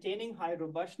I'm maintaining high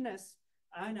robustness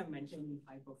and I'm maintaining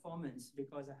high performance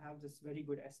because I have this very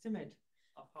good estimate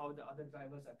of how the other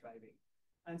drivers are driving.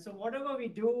 And so whatever we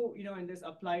do, in this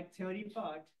applied theory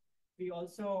part, we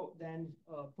also then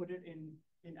put it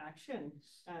in action.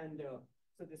 And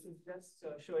so this is just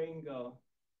showing, oh,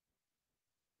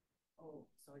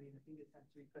 sorry, I think it's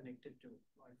actually connected to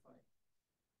Wi-Fi.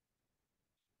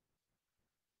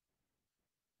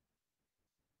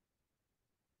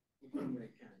 I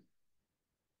can.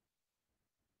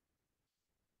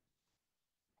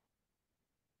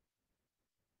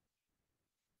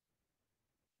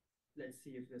 Let's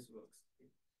see if this works.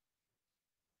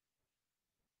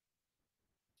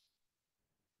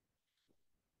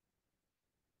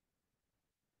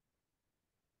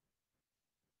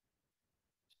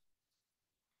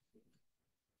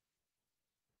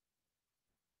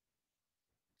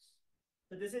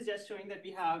 So this is just showing that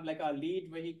we have like our lead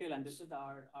vehicle and this is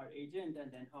our agent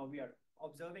and then how we are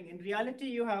observing. In reality,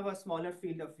 you have a smaller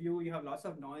field of view. You have lots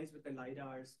of noise with the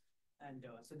LiDARs. And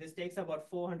so this takes about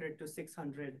 400 to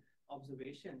 600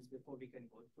 observations before we can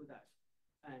go through that.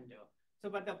 And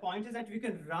but the point is that we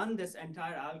can run this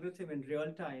entire algorithm in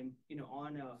real time,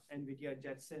 on a NVIDIA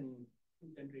Jetson, 2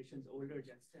 generations older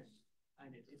Jetson,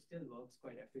 and it still works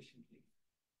quite efficiently.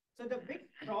 So the big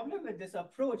problem with this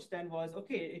approach then was,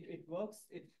 okay, it works.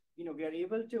 We are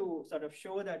able to sort of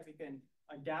show that we can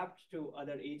adapt to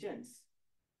other agents.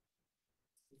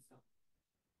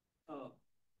 So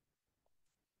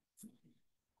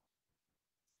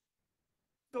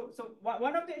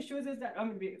one of the issues is that,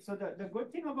 so the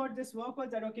good thing about this work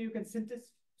was that, okay, you can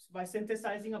by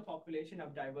synthesizing a population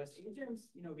of diverse agents,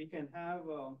 we can have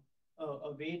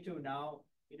a way to now,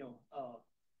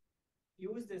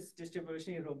 use this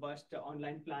distributionally robust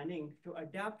online planning to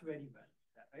adapt very well,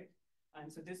 right?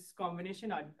 And so this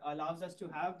combination allows us to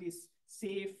have these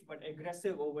safe but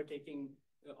aggressive overtaking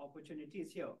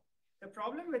opportunities here. The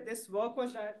problem with this work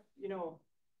was that,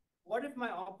 what if my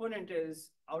opponent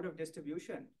is out of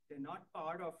distribution? They're not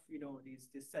part of, these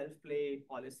self-play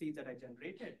policies that I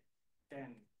generated.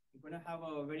 Then I'm going to have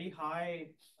a very high,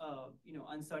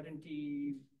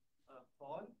 uncertainty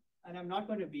fall. And I'm not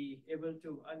going to be able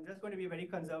to, I'm just going to be very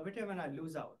conservative and I'll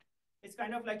lose out. It's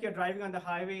kind of like you're driving on the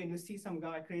highway and you see some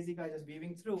crazy guy just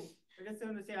weaving through. You're just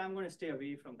going to say, I'm going to stay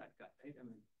away from that guy, right?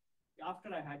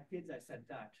 After I had kids, I said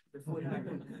that. Before that,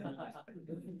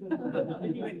 I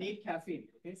didn't even need caffeine.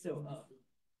 Okay, so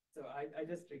I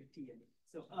just drink tea.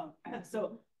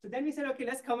 So then we said, okay,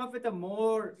 let's come up with a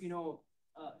more,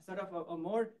 sort of a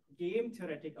more game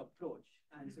theoretic approach.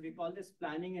 And so we call this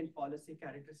planning and policy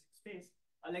characteristic space.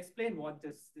 I'll explain what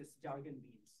this jargon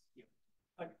means here.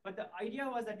 But the idea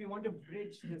was that we want to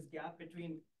bridge this gap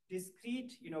between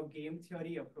discrete, game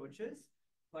theory approaches,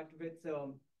 but with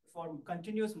for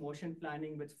continuous motion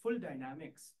planning with full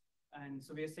dynamics. And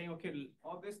so we are saying, okay,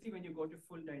 obviously when you go to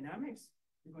full dynamics,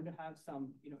 you're going to have some,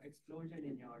 explosion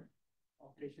in your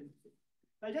operation.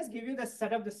 So I'll just give you the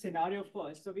setup, the scenario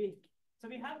first. So we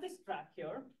have this track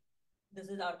here. This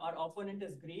is our opponent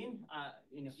is green.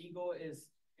 Ego is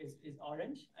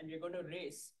orange, and we're going to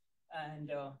race.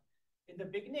 And in the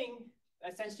beginning,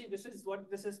 essentially, this is what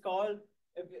this is called.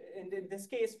 In this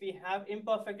case, we have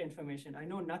imperfect information. I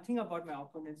know nothing about my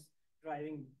opponent's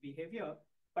driving behavior,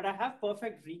 but I have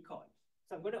perfect recall.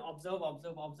 So I'm going to observe.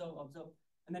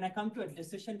 And then I come to a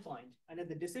decision point. And at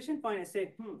the decision point, I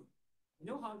say,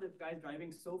 how this guy's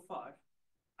driving so far?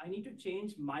 I need to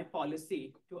change my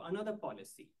policy to another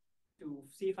policy to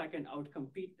see if I can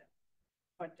outcompete them.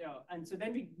 But and so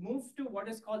then we move to what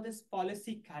is called this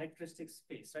policy characteristic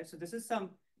space, right? So this is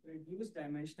some reduced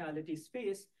dimensionality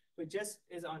space, which just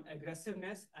is on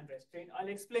aggressiveness and restraint. I'll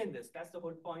explain this. That's the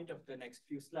whole point of the next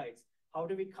few slides. How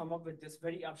do we come up with this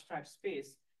very abstract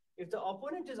space? If the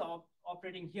opponent is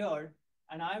operating here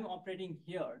and I'm operating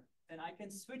here, then I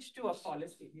can switch to a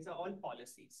policy. These are all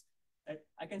policies. Right?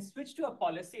 I can switch to a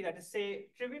policy that is, say,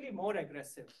 trivially more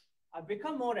aggressive. I've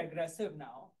become more aggressive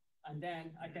now, and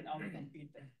then I can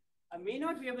outcompete them. I may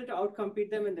not be able to outcompete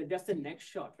them in just the next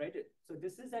shot, right? So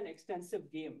this is an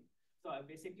extensive game. So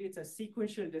basically, it's a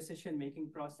sequential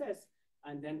decision-making process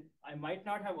and then I might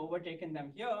not have overtaken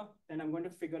them here, then I'm going to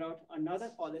figure out another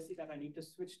policy that I need to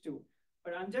switch to.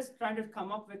 But I'm just trying to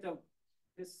come up with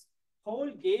this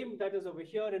whole game that is over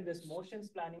here in this motions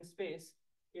planning space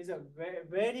is a very,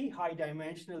 very high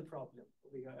dimensional problem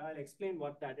over here. I'll explain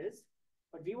what that is.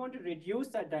 But we want to reduce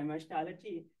that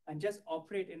dimensionality and just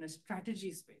operate in a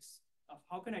strategy space of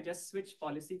how can I just switch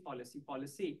policy, policy,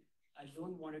 policy. I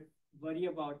don't want to worry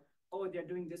about, oh, they're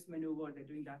doing this maneuver, they're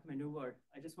doing that maneuver.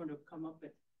 I just want to come up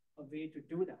with a way to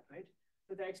do that, right?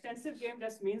 So the extensive game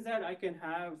just means that I can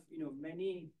have,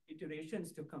 many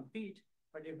iterations to compete,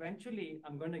 but eventually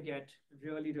I'm going to get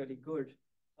really, really good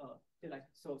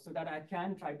so that I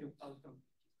can try to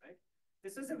outcompete, right?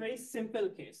 This is a very simple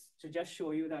case to just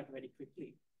show you that very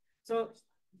quickly. So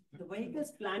the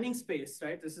vehicle's planning space,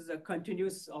 right? This is a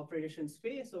continuous operation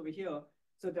space over here.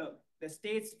 So the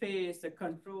state space, the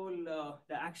control,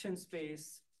 the action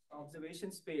space,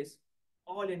 observation space,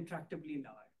 all interactively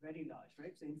large, very large,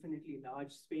 right? So infinitely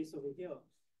large space over here.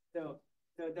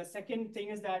 The second thing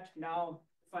is that now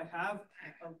if I have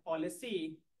a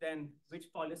policy, then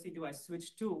which policy do I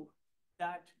switch to?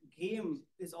 That game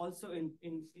is also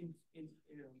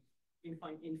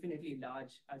infinitely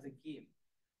large as a game.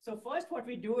 So first what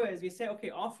we do is we say, okay,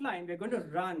 offline, we're going to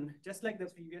run, just like the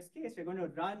previous case, we're going to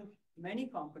run many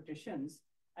competitions.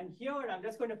 And here I'm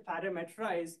just going to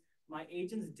parameterize my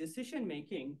agent's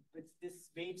decision-making with this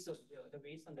weights of the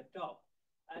weights on the top.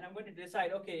 And I'm going to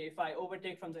decide, okay, if I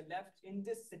overtake from the left in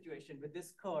this situation with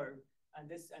this curve and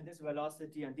this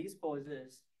velocity and these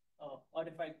poses, or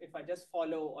if I just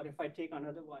follow, or if I take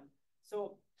another one.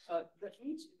 So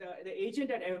the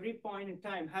agent at every point in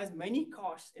time has many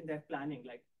costs in their planning,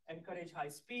 like encourage high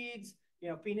speeds,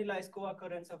 penalize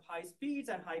co-occurrence of high speeds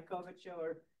and high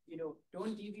curvature,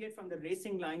 don't deviate from the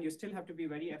racing line. You still have to be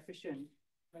very efficient,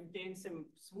 maintain some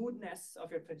smoothness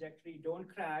of your trajectory, don't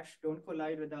crash, don't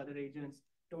collide with the other agents,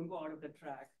 don't go out of the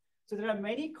track. So there are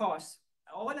many costs,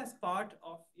 all as part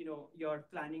of, your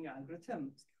planning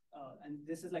algorithm. And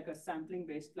this is like a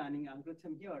sampling-based planning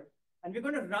algorithm here. And we're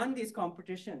going to run these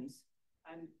competitions.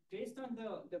 And based on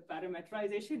the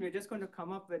parameterization, we're just going to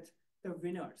come up with the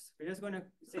winners. We're just going to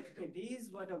say, okay, these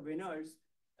were the winners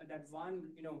that won,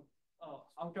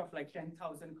 out of like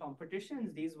 10,000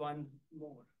 competitions, these won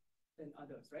more than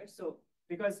others, right? So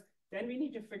because then we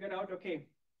need to figure out, okay,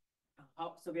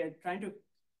 so we are trying to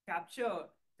capture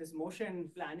this motion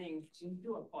planning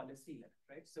into a policy level,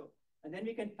 right? So, and then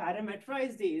we can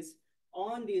parameterize these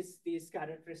on these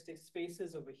characteristic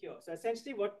spaces over here. So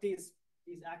essentially what these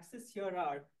axes here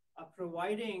are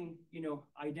providing,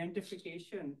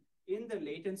 identification in the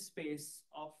latent space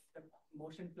of the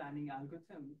motion planning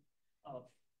algorithm,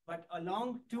 but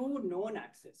along two known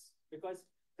axes, because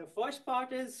the first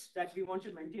part is that we want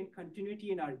to maintain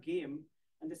continuity in our game.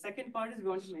 And the second part is we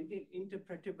want to maintain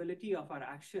interpretability of our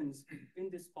actions in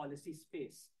this policy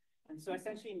space. And so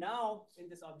essentially now in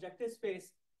this objective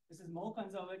space, this is more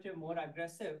conservative, more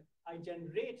aggressive. I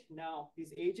generate now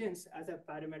these agents as I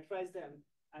parameterize them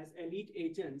as elite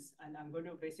agents. And I'm going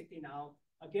to basically now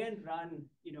again run,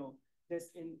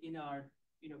 this in our,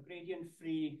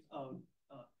 gradient-free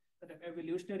sort of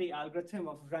evolutionary algorithm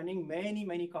of running many,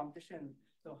 many competitions.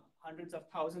 So hundreds of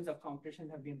thousands of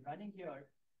competitions have been running here.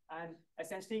 And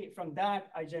essentially from that,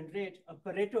 I generate a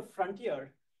Pareto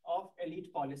frontier of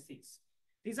elite policies.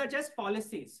 These are just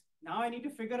policies. Now I need to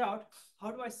figure out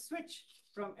how do I switch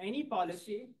from any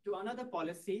policy to another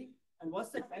policy and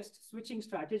what's the best switching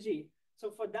strategy.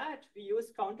 So for that, we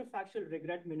use counterfactual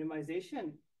regret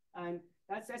minimization. And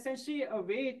that's essentially a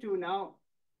way to now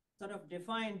sort of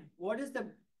define what is the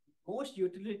most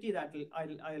utility that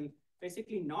I'll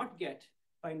basically not get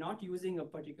by not using a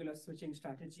particular switching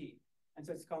strategy. And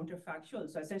so it's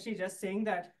counterfactual. So essentially just saying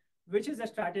that which is a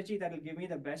strategy that will give me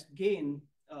the best gain.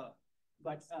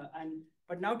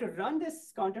 But now to run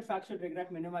this counterfactual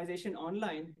regret minimization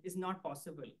online is not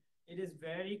possible. It is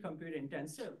very compute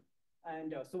intensive.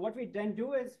 And so what we then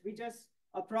do is we just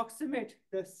approximate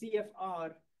the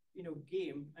CFR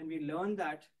game, and we learn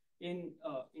that in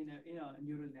a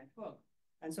neural network.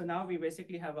 And so now we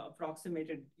basically have an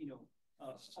approximated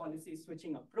policy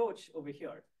switching approach over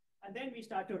here. And then we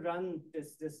start to run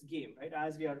this game, right,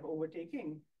 as we are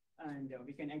overtaking, and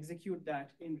we can execute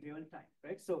that in real time,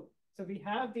 right? So we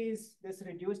have this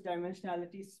reduced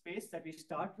dimensionality space that we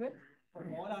start with.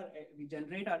 We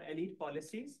generate our elite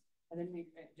policies, and then we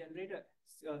generate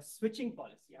a switching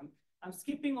policy. I'm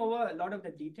skipping over a lot of the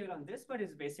detail on this, but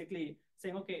it's basically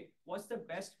saying, okay, what's the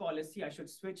best policy I should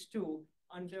switch to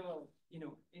under,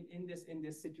 in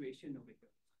this situation over here.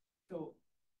 So,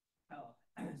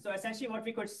 so essentially what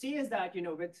we could see is that,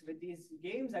 with these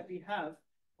games that we have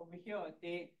over here,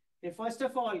 First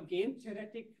of all, game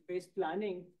theoretic-based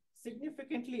planning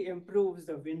significantly improves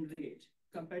the win rate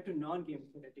compared to non-game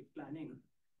theoretic planning.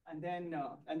 And then,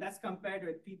 and that's compared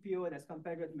with PPO, that's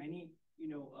compared with many,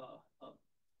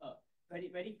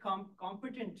 very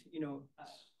competent,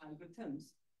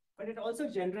 algorithms. But it also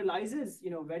generalizes,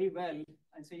 very well.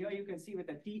 And so here you can see with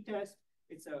the t-test,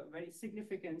 it's a very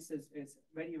significance is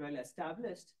very well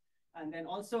established. And then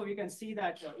also you can see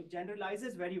that it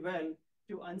generalizes very well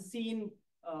to unseen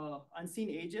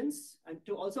agents and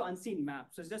to also unseen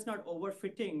maps. So it's just not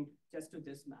overfitting just to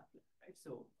this map, right?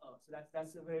 So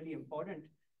that's really important,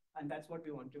 and that's what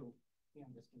we want to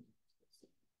understand.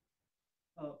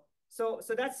 So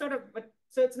that's sort of, but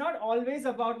so it's not always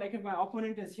about like if my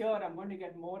opponent is here, I'm going to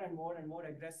get more and more and more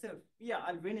aggressive. Yeah,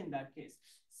 I'll win in that case.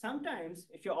 Sometimes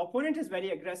if your opponent is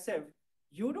very aggressive,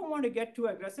 you don't want to get too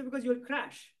aggressive because you'll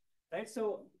crash, right?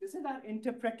 So this is our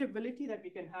interpretability that we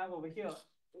can have over here.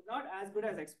 It's not as good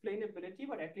as explainability,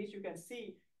 but at least you can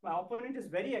see my opponent is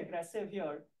very aggressive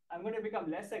here. I'm going to become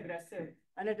less aggressive.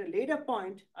 And at a later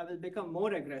point, I will become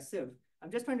more aggressive.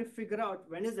 I'm just trying to figure out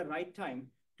when is the right time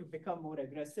to become more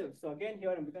aggressive. So again,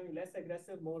 here I'm becoming less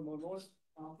aggressive, more.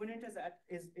 My opponent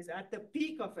is at the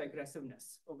peak of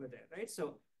aggressiveness over there, right?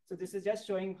 So this is just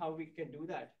showing how we can do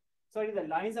that. Sorry, the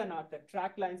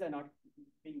track lines are not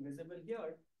being visible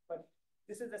here, but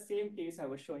this is the same case I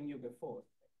was showing you before,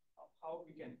 how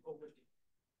we can overtake,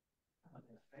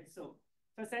 right? So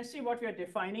essentially what we are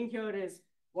defining here is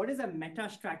what is a meta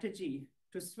strategy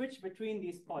to switch between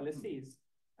these policies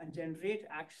and generate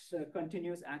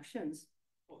continuous actions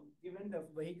given the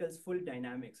vehicle's full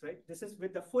dynamics, right? This is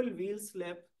with the full wheel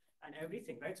slip and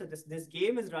everything, right? So this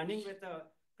game is running with a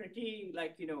pretty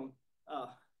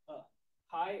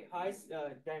high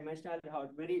dimensional,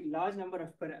 very large number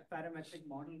of parametric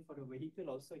model for a vehicle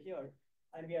also here.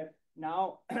 And we are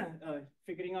now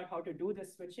figuring out how to do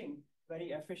this switching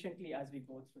very efficiently as we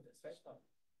go through this, right?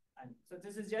 And so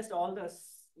this is just all the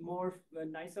more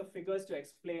nicer figures to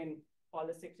explain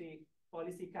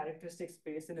policy characteristic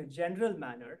space in a general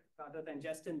manner, rather than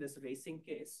just in this racing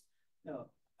case.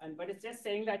 But it's just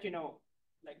saying that,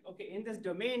 okay, in this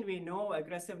domain, we know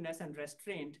aggressiveness and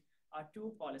restraint are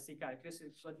two policy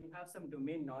characteristics, but we have some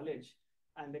domain knowledge.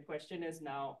 And the question is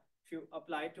now, if you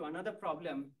apply it to another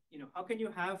problem, how can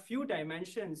you have few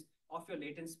dimensions of your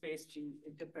latent space be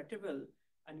interpretable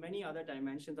and many other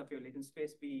dimensions of your latent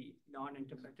space be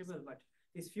non-interpretable? But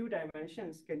these few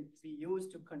dimensions can be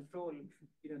used to control,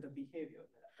 the behavior,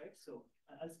 right? So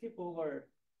I'll skip over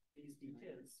these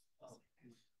details.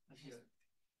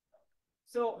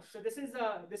 So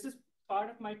this is part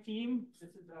of my team.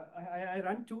 I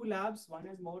run two labs. One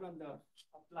is more on the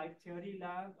applied theory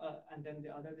lab, and then the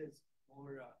other is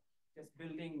more just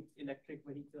building electric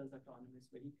vehicles, autonomous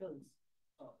vehicles.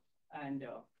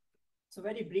 So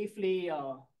very briefly,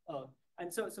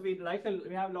 and so we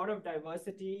have a lot of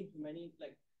diversity, many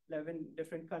 11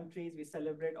 different countries. We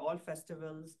celebrate all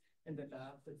festivals in the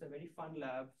lab. So it's a very fun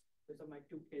lab. Those are my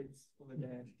two kids over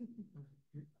there.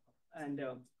 And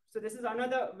so this is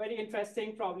another very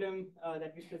interesting problem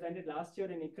that we presented last year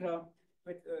in ICRA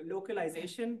with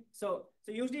localization. So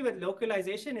usually with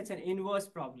localization, it's an inverse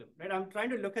problem, right? I'm trying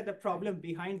to look at the problem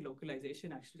behind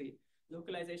localization, actually.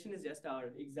 Localization is just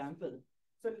our example.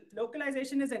 So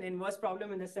localization is an inverse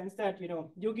problem in the sense that,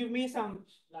 you give me some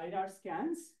LiDAR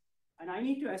scans, and I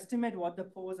need to estimate what the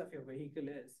pose of your vehicle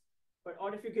is.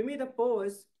 Or if you give me the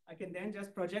pose, I can then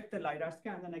just project the LiDAR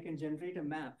scans and I can generate a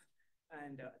map.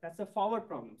 And that's a forward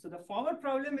problem. So the forward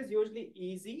problem is usually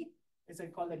easy. It's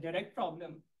called a direct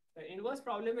problem. The inverse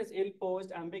problem is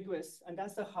ill-posed, ambiguous, and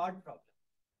that's the hard problem.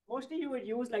 Mostly you would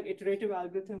use iterative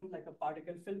algorithms like a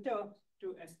particle filter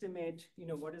to estimate,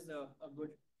 what is a good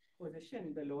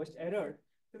position, the lowest error.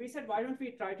 So we said, why don't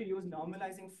we try to use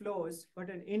normalizing flows, but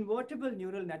an invertible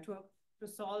neural network to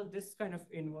solve this kind of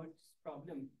inverse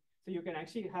problem. So you can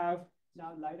actually have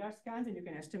now LiDAR scans and you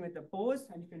can estimate the pose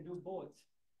and you can do both.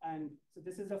 And so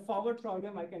this is a forward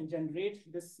problem. I can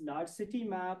generate this large city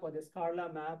map or this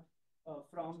Carla map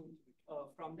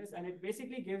from this. And it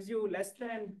basically gives you less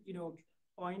than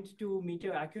 0.2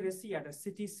 meter accuracy at a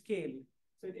city scale.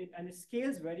 So it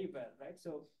scales very well, right?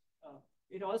 So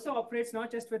it also operates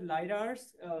not just with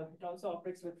LiDARs, it also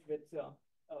operates with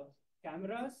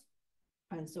cameras.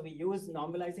 And so we use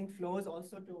normalizing flows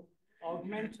also to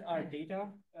augment our data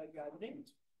gathering.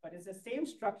 But it's the same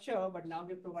structure, but now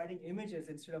we're providing images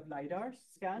instead of LiDAR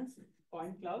scans,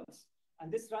 point clouds.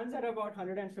 And this runs at about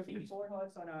 154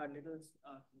 hertz on our little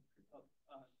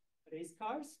race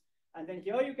cars. And then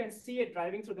here you can see it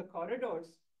driving through the corridors.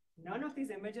 None of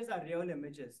these images are real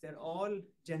images. They're all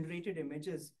generated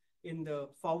images in the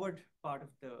forward part of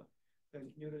the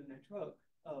neural network.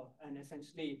 And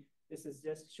essentially, this is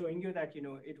just showing you that,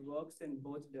 it works in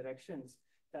both directions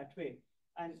that way.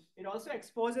 And it also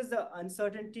exposes the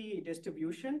uncertainty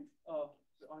distribution of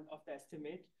the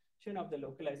estimation of the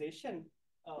localization.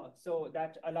 So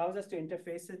that allows us to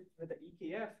interface it with the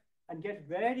EKF and get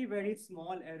very, very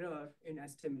small error in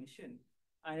estimation.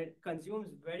 And it consumes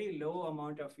very low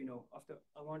amount of, of the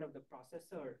amount of the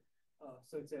processor.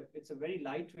 So it's a very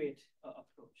lightweight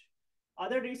approach.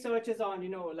 Other research is on,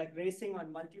 like racing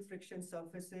on multi-friction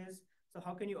surfaces. So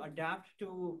how can you adapt to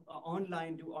do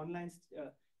online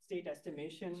state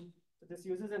estimation? So this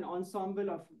uses an ensemble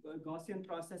of Gaussian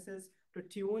processes to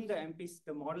tune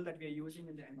the model that we are using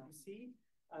in the MPC.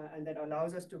 And that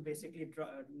allows us to basically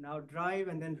now drive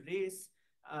and then race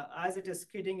as it is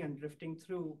skidding and drifting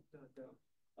through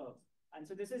and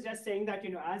so this is just saying that,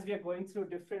 as we are going through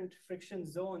different friction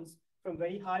zones from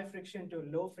very high friction to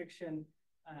low friction,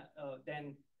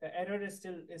 then the error is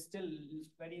still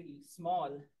very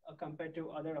small compared to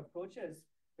other approaches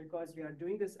because we are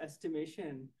doing this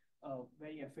estimation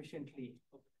very efficiently.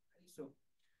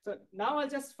 So now I'll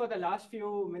just, for the last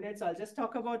few minutes, I'll just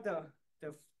talk about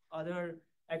the other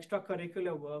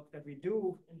extracurricular work that we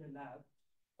do in the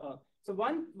lab. So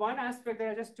one aspect,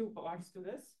 there are just two parts to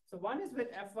this. So one is with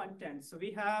F110. So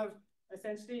we have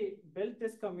essentially built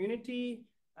this community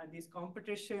and these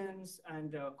competitions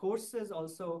and courses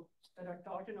also that are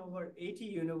taught in over 80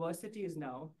 universities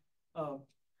now.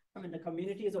 The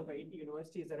community is over 80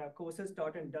 universities. There are courses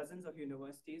taught in dozens of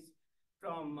universities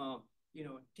from,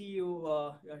 TU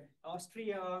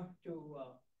Austria to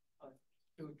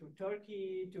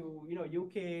Turkey, to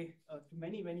UK, to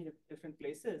many, many different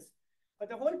places. But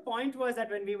the whole point was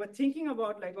that when we were thinking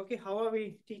about like, okay, how are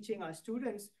we teaching our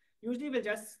students? Usually we'll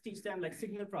just teach them like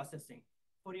signal processing,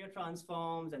 Fourier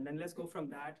transforms, and then let's go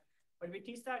from that. But we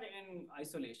teach that in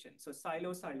isolation. So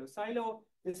silo, silo, silo.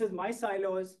 This is my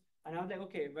silos. And I was like,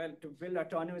 okay, well, to build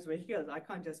autonomous vehicles, I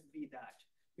can't just be that.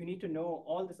 You need to know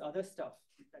all this other stuff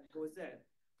that goes there.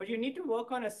 But you need to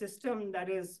work on a system that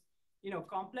is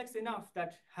complex enough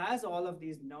that has all of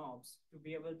these knobs to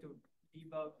be able to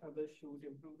debug, troubleshoot,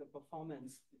 improve the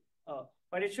performance.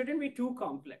 But it shouldn't be too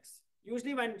complex.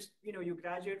 Usually when you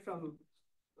graduate from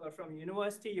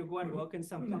university, you go and work in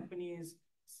some companies,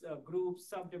 groups,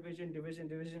 subdivision,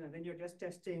 division, and then you're just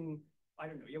testing, I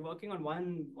don't know, you're working on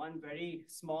one very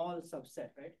small subset,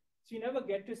 right? So you never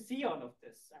get to see all of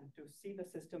this and to see the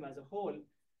system as a whole.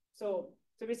 So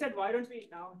we said, why don't we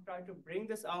now try to bring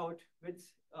this out with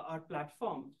our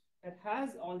platform that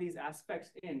has all these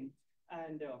aspects in.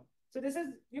 And so this is,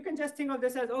 you can just think of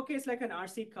this as, okay, it's like an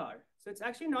RC car. So it's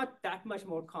actually not that much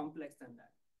more complex than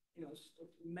that.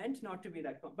 It's meant not to be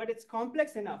that complex, but it's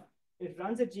complex enough. It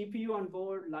runs a GPU on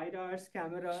board, LiDARs,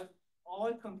 camera,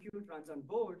 all compute runs on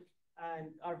board.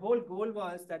 And our whole goal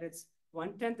was that it's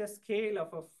 1/10 the scale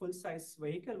of a full-size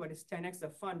vehicle, but it's 10x the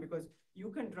fun because you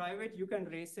can drive it, you can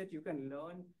race it, you can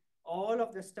learn all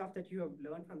of the stuff that you have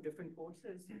learned from different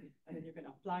courses, and then you can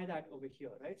apply that over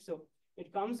here, right? So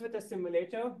it comes with a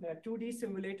simulator. There are 2D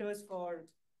simulators for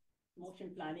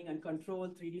motion planning and control,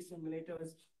 3D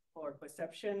simulators for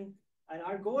perception. And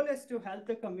our goal is to help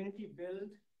the community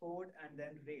build, code, and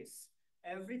then race.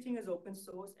 Everything is open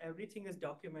source. Everything is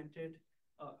documented.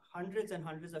 Hundreds and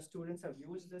hundreds of students have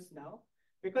used this now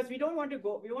because we don't want to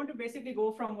go, we want to basically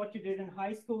go from what you did in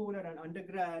high school or an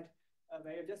undergrad,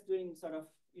 where you're just doing sort of,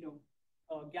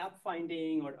 gap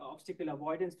finding or obstacle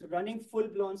avoidance to running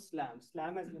full-blown SLAM.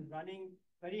 SLAM has been running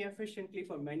very efficiently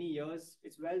for many years.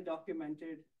 It's well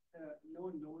documented. No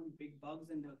known big bugs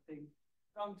in the thing.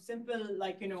 From simple,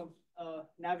 like,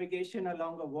 navigation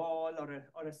along a wall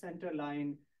or a center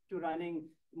line to running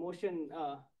motion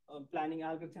planning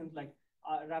algorithms like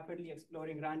rapidly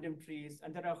exploring random trees.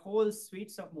 And there are whole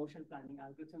suites of motion planning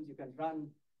algorithms you can run,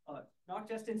 not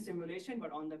just in simulation,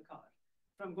 but on the car.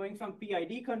 From going from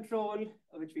PID control,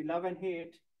 which we love and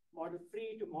hate, model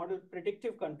free to model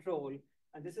predictive control.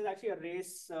 And this is actually a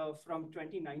race from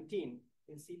 2019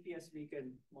 in CPS week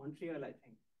in Montreal, I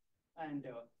think. And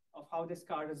of how this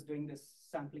car is doing this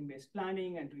sampling-based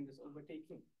planning and doing this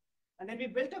overtaking. And then we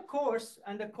built a course,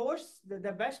 and the course,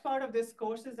 the best part of this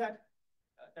course is that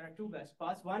there are two best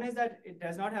parts. One is that it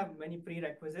does not have many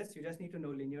prerequisites. You just need to know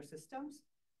linear systems.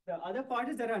 The other part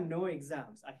is there are no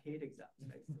exams. I hate exams,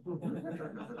 right?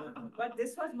 But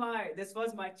this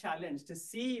was my challenge to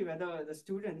see whether the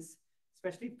students,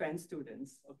 especially Penn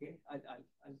students, okay, I'll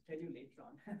tell you later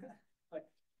on. But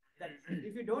that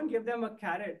if you don't give them a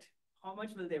carrot, how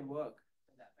much will they work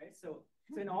for that, right? So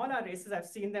in all our races, I've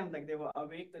seen them like they were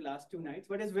awake the last 2 nights,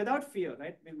 but it's without fear,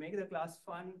 right? We make the class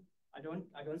fun. I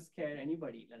don't scare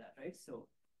anybody like that, right? So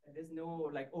There's no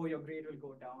like, oh, your grade will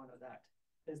go down or that.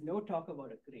 There's no talk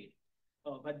about a grade.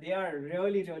 But they are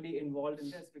really, really involved in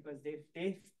this because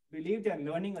they believe they're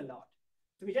learning a lot.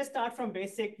 So we just start from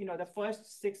basic, the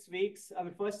first 6 weeks,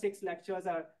 first 6 lectures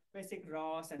are basic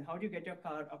ROS and how do you get your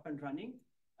car up and running.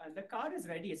 And the car is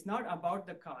ready. It's not about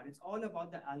the car. It's all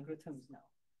about the algorithms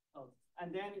now.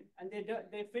 And then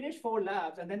they finish 4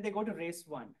 labs and then they go to race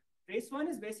one. Race one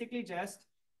is basically just,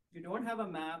 you don't have a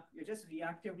map. You're just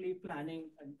reactively planning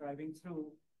and driving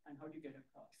through and how do you get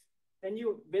across. Then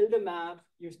you build a map,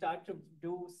 you start to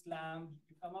do SLAM,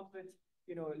 you come up with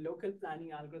local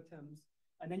planning algorithms,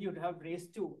 and then you'd have race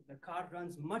two. The car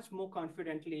runs much more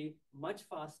confidently, much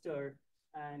faster,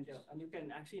 and you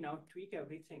can actually now tweak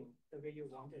everything the way you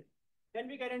want it. Then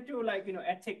we get into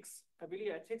ethics. I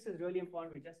believe ethics is really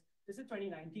important. This is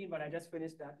 2019, but I just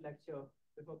finished that lecture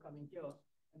before coming here.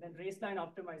 And then race line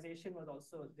optimization was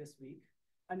also this week.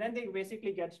 And then they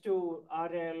basically get to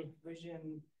RL,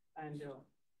 vision, and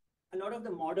a lot of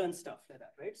the modern stuff like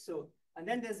that, right? So, and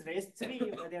then there's race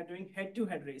 3 where they're doing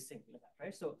head-to-head racing like that,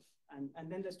 right? So,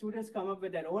 and then the students come up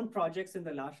with their own projects in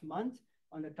the last month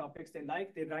on the topics they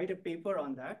like. They write a paper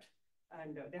on that,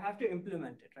 and they have to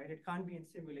implement it, right? It can't be in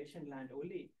simulation land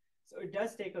only. So it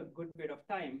does take a good bit of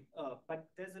time, but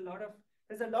there's a lot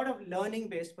of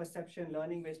learning-based perception,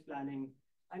 learning-based planning.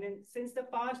 And then since the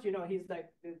past, he's like,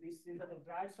 these are the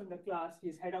grads from the class.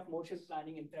 He's head of motion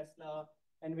planning in Tesla,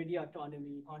 NVIDIA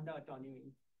autonomy, Honda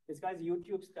autonomy. This guy's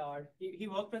YouTube star. He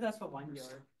worked with us for 1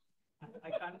 year.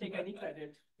 I can't take any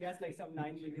credit. He has like some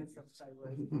 9 million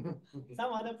subscribers.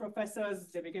 Some other professors,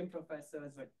 they became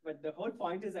professors, but the whole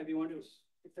point is that we want to,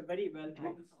 it's a very well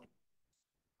trained.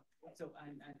 So,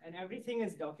 and everything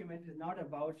is documented. It's not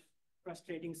about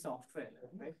frustrating software,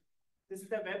 right? This is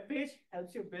the web page,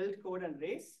 helps you build code and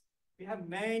race. We have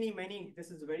many,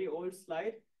 this is a very old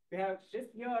slide. We have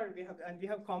this year, we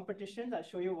have competitions. I'll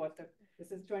show you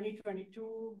this is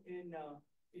 2022 in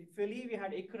Philly. We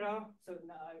had ICRA. So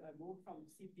now I moved from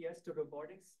CPS to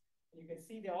robotics. You can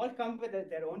see they all come with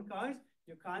their own cars.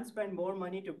 You can't spend more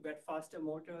money to get faster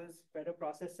motors, better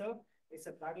processor. It's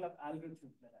a battle of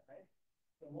algorithms, right?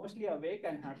 So mostly awake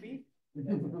and happy.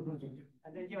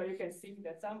 And then here you can see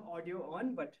there's some audio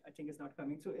on, but I think it's not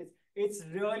coming through. It's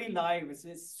really live.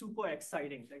 It's super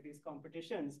exciting, like these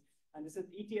competitions. And this is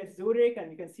ETS Zurich,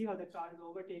 and you can see how the car is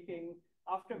overtaking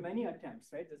after many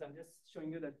attempts, right? I'm just showing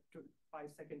you the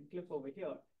 5-second clip over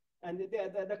here. And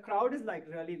the crowd is like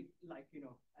really like,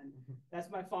 and that's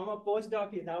my former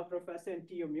postdoc. He's now a professor in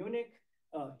TU Munich.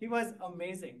 He was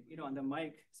amazing, on the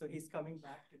mic. So he's coming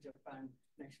back to Japan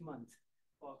next month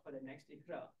for the next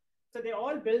ICRA. So they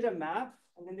all build a map,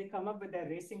 and then they come up with their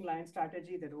racing line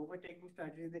strategy, their overtaking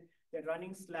strategy. They're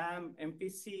running SLAM,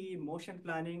 MPC, motion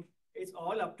planning. It's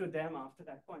all up to them after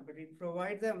that point, but we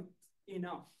provide them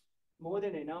enough, more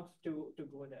than enough to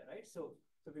go there, right? So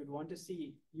we'd want to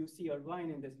see UC Irvine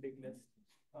in this big list.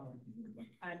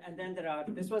 And then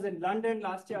this was in London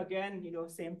last year again,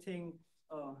 same thing.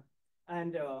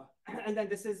 And then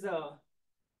this is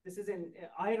in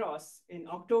IROS in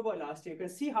October last year. You can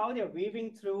see how they're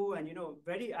weaving through and,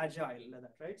 very agile like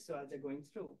that, right? So as they're going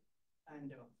through.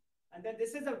 And then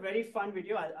this is a very fun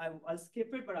video. I'll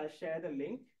skip it, but I'll share the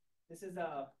link. This is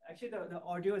actually the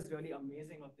audio is really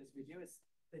amazing of this video. It's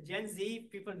the Gen Z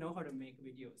people know how to make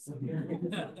videos.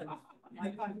 I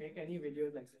can't make any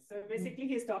videos like this. So basically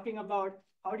he's talking about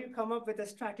how do you come up with a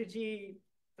strategy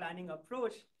planning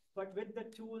approach, but with the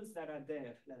tools that are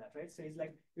there, like that, right? So he's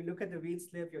like, you look at the wheel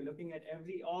slip, you're looking at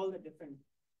all the different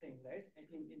things, right?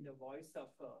 In the voice of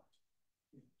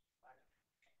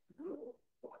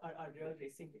our real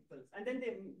racing people. And then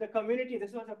the community,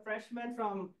 this was a freshman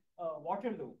from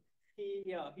Waterloo.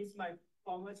 He's my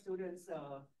former student's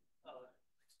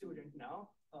student now,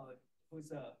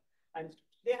 and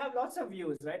they have lots of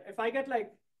views, right? If I get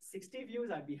like 60 views,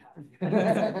 I'd be happy.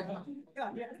 Yeah,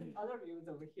 other views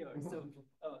over here.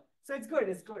 So it's good.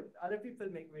 It's good. Other people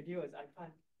make videos. I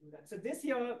can't do that. So this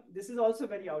year, this is also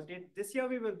very outdated. This year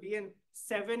we will be in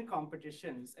 7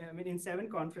 competitions. In 7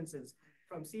 conferences,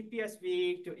 from CPS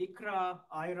Week to ICRA,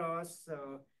 IROS.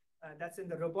 That's in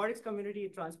the robotics community,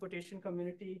 transportation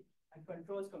community, and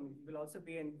controls community. We'll also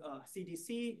be in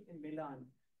CDC in Milan.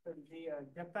 So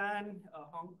Japan,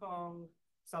 Hong Kong,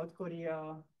 South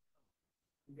Korea,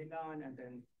 Milan, and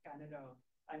then Canada,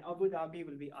 and Abu Dhabi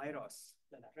will be IROS,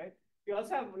 right? We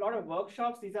also have a lot of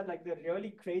workshops. These are like the really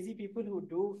crazy people who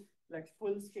do like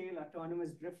full-scale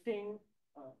autonomous drifting.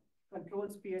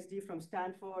 Controls PhD from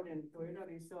Stanford and Toyota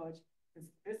Research.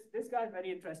 This guy is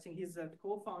very interesting. He's a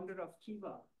co-founder of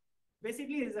Kiva.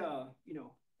 Basically, he's a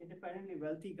independently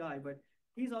wealthy guy, but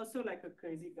he's also like a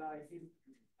crazy guy.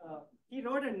 he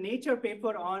wrote a Nature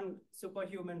paper on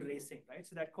superhuman racing, right?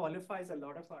 So that qualifies a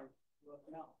lot of our work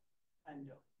now.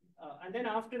 And then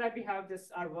after that, we have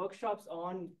our workshops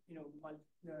on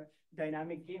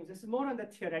dynamic games. This is more on the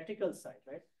theoretical side,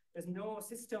 right? There's no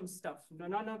system stuff. No,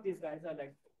 none of these guys are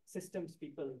like systems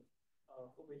people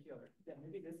over here. Yeah,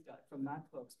 maybe this guy from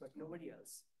MathWorks, but nobody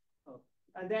else.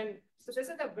 And then, so this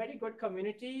is a very good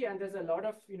community, and there's a lot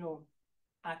of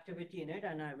activity in it.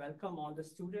 And I welcome all the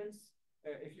students.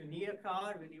 If you need a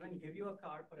car, we'll even give you a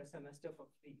car for a semester for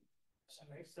free.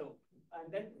 Right. So,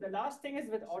 and then the last thing is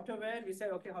with AutoWare, we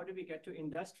said, okay, how do we get to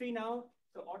industry now?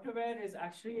 So AutoWare is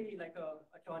actually like a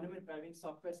autonomous driving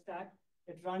software stack.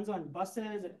 It runs on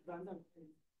buses. It runs on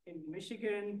in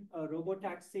Michigan,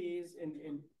 robo-taxis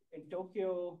in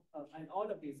Tokyo, and all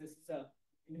of these. This is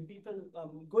people,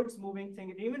 goods moving thing.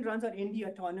 It even runs on Indy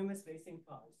autonomous racing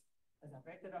cars.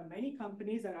 Right? There are many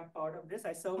companies that are part of this.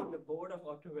 I serve on the board of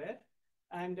AutoWare,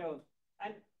 and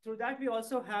through that we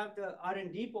also have the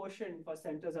R&D portion for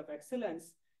centers of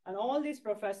excellence. And all these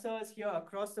professors here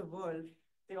across the world,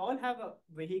 they all have a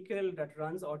vehicle that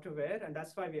runs AutoWare, and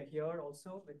that's why we are here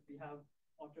also. We have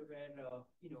AutoWare,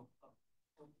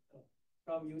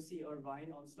 from UC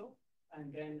Irvine also.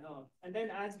 And then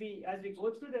as we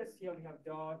go through this, here we have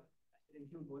Dot,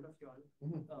 include both of you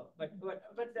all.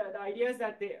 But the idea is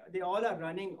that they all are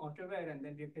running AutoWare, and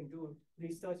then we can do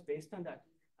research based on that.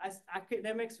 As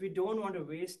academics, we don't want to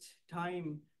waste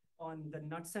time on the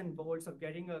nuts and bolts of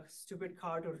getting a stupid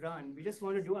car to run. We just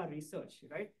want to do our research,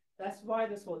 right? That's why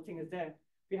this whole thing is there.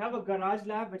 We have a garage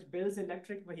lab which builds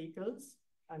electric vehicles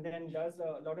and then does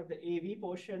a lot of the AV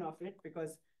portion of it,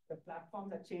 because the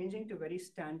platforms are changing to very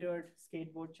standard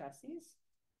skateboard chassis.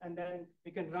 And then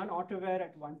we can run AutoWare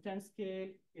at 110 scale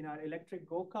in our electric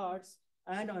go-karts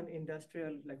and on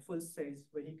industrial, like full-size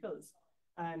vehicles.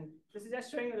 And this is just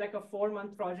showing like a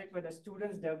 4-month project where the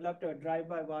students developed a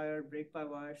drive-by-wire,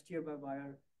 brake-by-wire,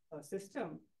 steer-by-wire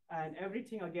system. And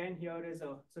everything again here is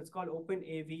so it's called Open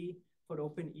AV for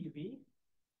Open EV.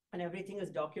 And everything is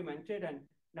documented. And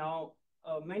now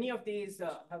many of these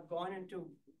have gone into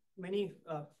many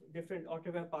different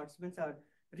AutoWare participants are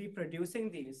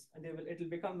reproducing these, and it'll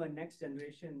become a next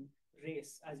generation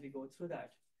race as we go through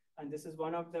that. And this is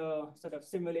one of the sort of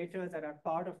simulators that are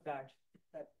part of that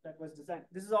was designed.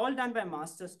 This is all done by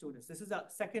master students. This is a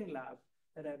second lab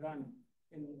that I run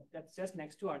that's just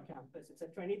next to our campus. It's a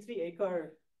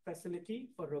 23-acre facility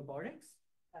for robotics,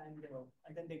 and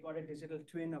then they got a digital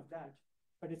twin of that,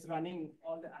 but it's running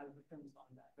all the algorithms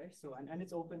on that, right? So and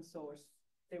it's open source.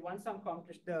 They won some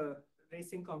competition, the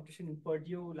racing competition in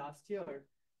Purdue last year.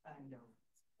 And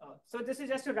so this is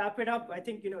just to wrap it up. I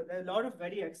think, there are a lot of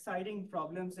very exciting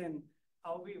problems in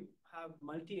how we have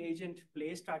multi-agent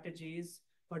play strategies,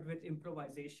 but with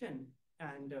improvisation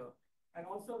and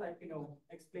also like,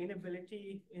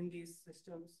 explainability in these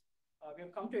systems. We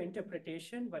have come to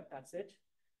interpretation, but that's it.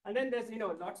 And then there's,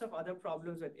 lots of other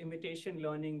problems with imitation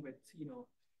learning with,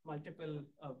 multiple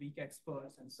weak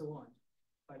experts and so on.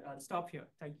 But I'll stop here.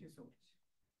 Thank you so much.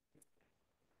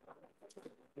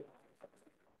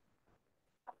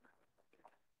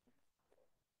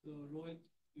 So Rohit,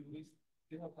 do we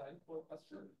still have time for a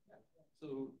question?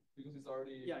 So because it's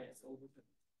already yes, over.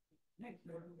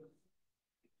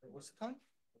 What's the time?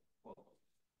 Well,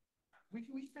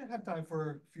 we can have time for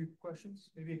a few questions,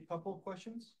 maybe a couple of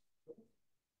questions.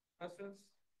 questions.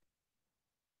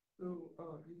 So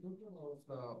you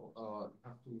talked about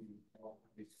have to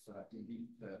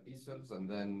this cells and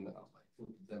then put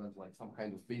them as like some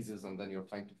kind of phases, and then you're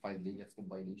trying to find linear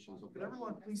combinations of Could them.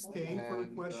 everyone please stay for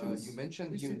questions? You mentioned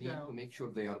Please you sit need down. to make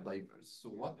sure they are diverse. So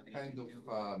what kind of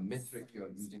metric you are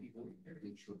using to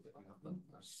make sure that you have them?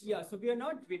 Yeah, so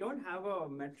we don't have a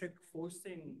metric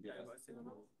forcing diversity,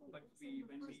 but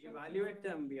when we evaluate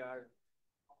them, we are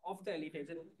of the elite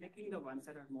agent, picking the ones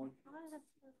that are more.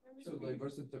 So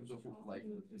diverse in terms of like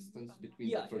the distance between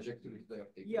the trajectories they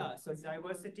are taking. Yeah, so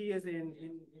diversity is in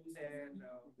their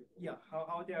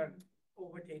how they are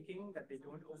overtaking, that they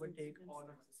don't overtake all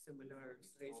of the similar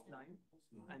race line.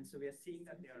 And so we are seeing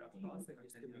that they are across the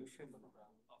distribution of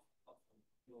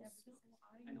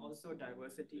and also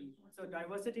diversity. So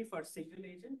diversity for single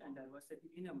agent and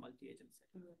diversity in a multi-agent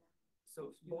setting.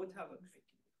 So both have a criteria.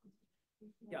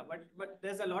 Yeah, but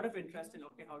there's a lot of interest in,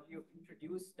 okay, how do you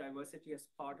introduce diversity as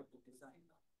part of the design?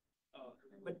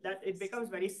 But that it becomes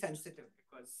very sensitive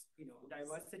because,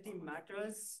 diversity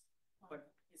matters,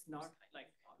 but it's not like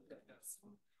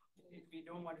we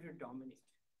don't want it to dominate.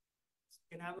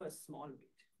 It can have a small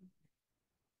weight.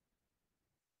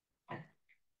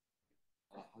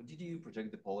 How did you project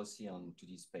the policy onto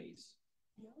this space?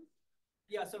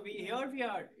 Yeah, so we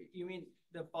are, you mean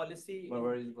the policy.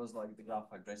 Where it was like the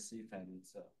graph aggressive and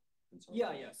so Yeah,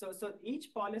 on. yeah. So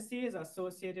each policy is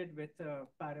associated with a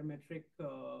parametric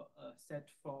set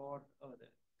for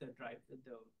the drive,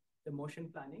 the motion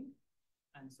planning.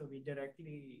 And so we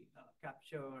directly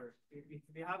capture, if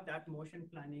we have that motion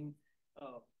planning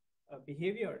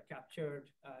behavior captured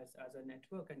as a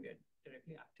network, and we're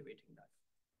directly activating that.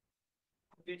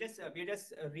 We're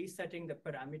just resetting the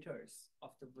parameters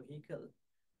of the vehicle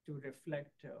to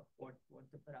reflect what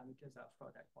the parameters are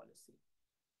for that policy.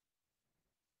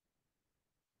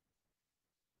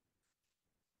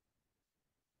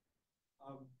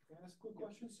 Can I ask a quick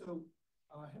question? So,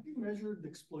 have you measured the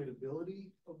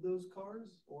exploitability of those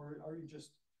cars, or are you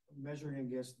just measuring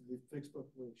against the fixed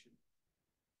population?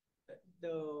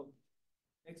 The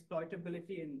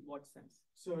exploitability in what sense?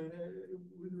 So,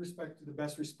 with respect to the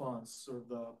best response, or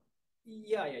the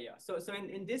Yeah. So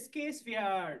in this case, we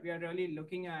are really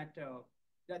looking at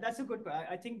that's a good question.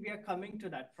 I think we are coming to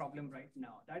that problem right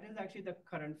now. That is actually the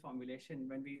current formulation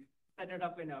when we set it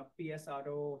up in a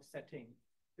PSRO setting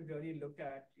to really look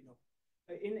at,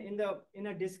 in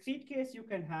a discrete case, you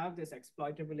can have this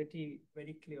exploitability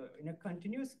very clear. In a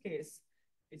continuous case,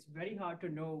 it's very hard to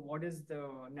know what is the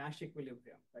Nash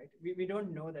equilibrium, right? We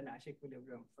don't know the Nash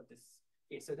equilibrium for this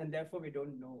case. So then therefore we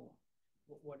don't know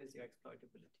what is your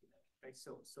exploitability there, right?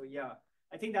 So yeah,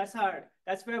 I think that's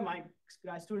where my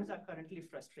grad students are currently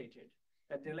frustrated,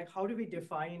 that they're like, how do we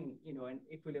define, an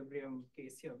equilibrium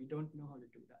case here? We don't know how to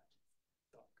do that.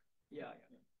 Yeah.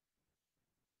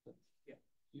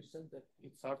 You said that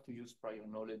it's hard to use prior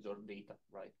knowledge or data,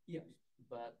 right? Yeah.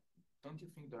 But don't you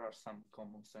think there are some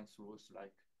common sense rules,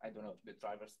 like, I don't know, the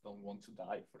drivers don't want to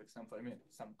die, for example? I mean,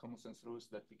 some common sense rules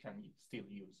that we can still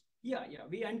use. Yeah.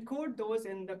 We encode those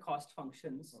in the cost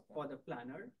functions for the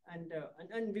planner,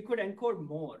 and we could encode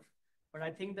more. But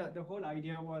I think the whole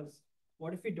idea was,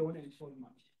 what if we don't encode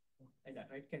much like that,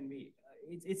 right? Can we?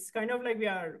 It's kind of like we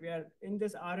are in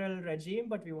this RL regime,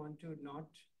 but we want to not,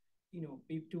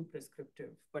 be too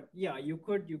prescriptive. But yeah, you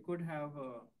could have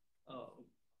a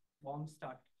warm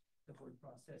start the whole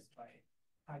process by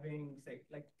having, say,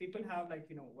 like people have, like,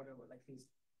 whatever, like these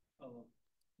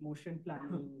motion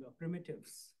planning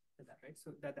primitives, that, right?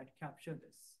 So that capture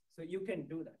this. So you can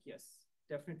do that, yes,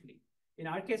 definitely. In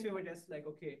our case, we were just like,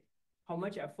 okay, how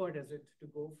much effort is it to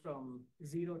go from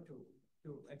 0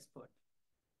 to expert?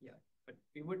 Yeah, but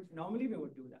normally we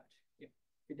would do that. Yeah,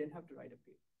 we didn't have to write a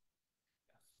paper.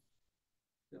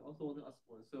 Yeah, I also want to ask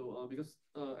one. So, because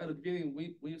at the beginning,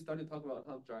 when you started talking about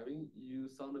autonomous driving, you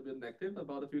sounded a bit negative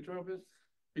about the future of it,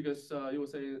 because you were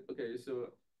saying, okay,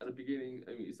 so at the beginning,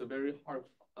 I mean, it's a very hard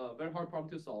problem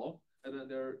to solve, and then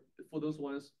for those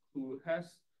ones who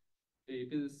has a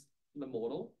business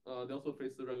model, they also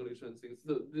face the regulation things.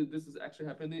 So this is actually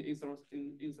happening in San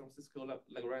Francisco,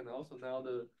 like right now. So now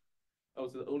the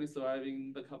only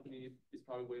surviving the company is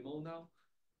probably Waymo now.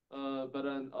 But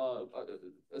then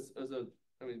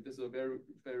I mean, this is a very,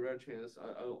 very rare chance.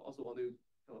 I also want to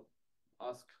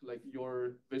ask, like,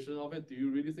 your vision of it. Do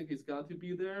you really think it's going to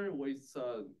be there? Or it's,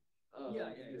 Yeah.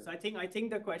 So I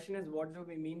think the question is, what do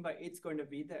we mean by it's going to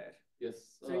be there?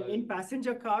 Yes. So in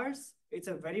passenger cars, it's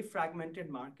a very fragmented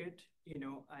market,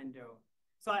 and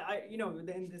so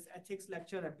in this ethics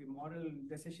lecture model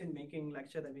decision-making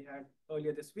lecture that we had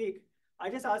earlier this week,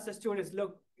 I just asked the students,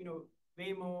 look,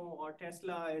 Waymo or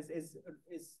Tesla is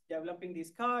developing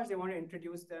these cars. They want to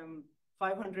introduce them.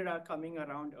 500 are coming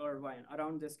around Irvine,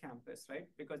 around this campus, right?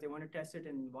 Because they want to test it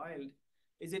in wild.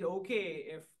 Is it okay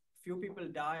if few people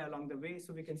die along the way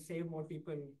so we can save more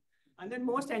people? And then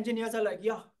most engineers are like,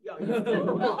 yeah.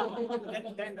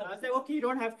 then I was like, okay, you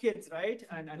don't have kids, right?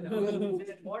 And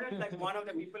more than like one of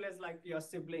the people is like your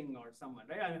sibling or someone,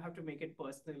 right? I have to make it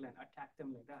personal and attack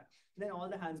them like that. And then all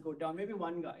the hands go down. Maybe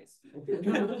one guy's.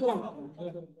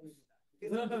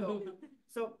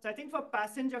 So I think for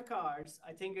passenger cars,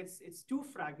 I think it's too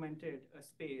fragmented a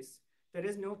space. There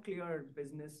is no clear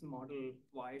business model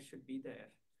why it should be there,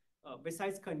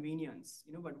 besides convenience.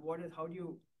 But how do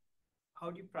you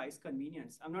price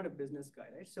convenience? I'm not a business guy,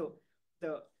 right? So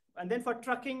and then for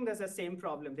trucking, there's the same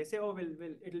problem. They say, oh,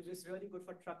 it'll just really good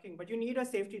for trucking, but you need a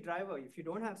safety driver. If you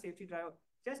don't have safety driver,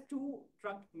 just two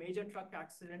major truck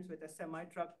accidents with a semi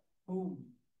truck, boom,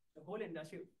 the whole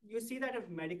industry. You see that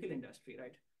in medical industry,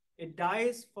 right? It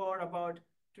dies for about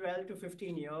 12 to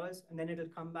 15 years, and then it'll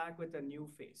come back with a new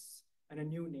face and a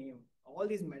new name. All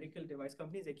these medical device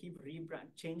companies, they keep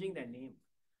changing their name.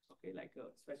 Okay, like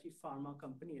especially pharma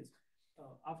companies.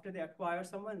 After they acquire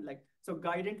someone, like, so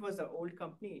Guidant was the old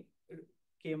company, it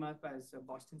came up as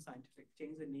Boston Scientific,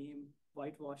 changed the name,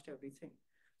 whitewashed everything.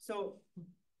 So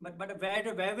But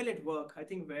where will it work? I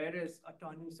think where is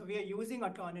autonomy? So we are using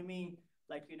autonomy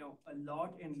like a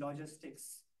lot in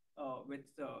logistics, with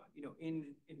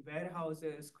in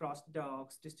warehouses, cross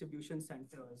docks, distribution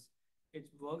centers. It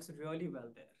works really well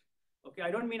there. Okay,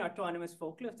 I don't mean autonomous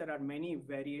forklifts. There are many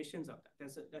variations of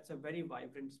that. That's a very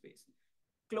vibrant space.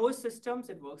 Closed systems,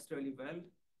 it works really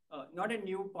well. Not a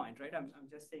new point, right? I'm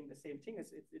just saying the same thing.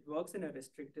 It works in a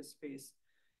restricted space.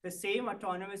 The same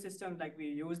autonomous system, like we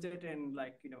used it in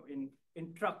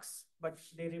in trucks, but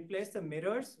they replaced the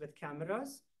mirrors with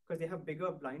cameras because they have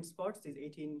bigger blind spots, these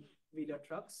 18-wheeler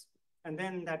trucks. And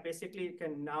then that basically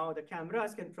now the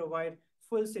cameras can provide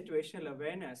full situational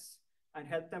awareness and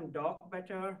help them dock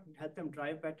better, help them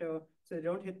drive better, so they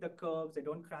don't hit the curbs, they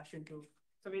don't crash into.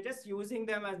 So we're just using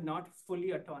them as not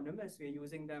fully autonomous. We're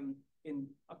using them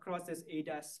across this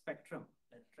ADAS spectrum,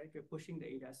 right? We're pushing the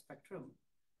ADAS spectrum.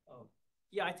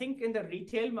 Yeah, I think in the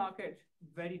retail market,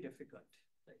 very difficult.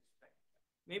 Like,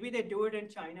 maybe they do it in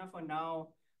China for now,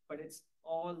 but it's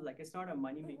all it's not a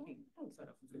money-making sort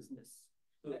of business.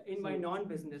 In my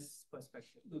non-business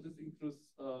perspective. So this includes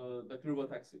like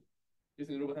robotaxi.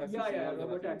 Using robotaxi. Yeah,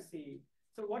 robotaxi.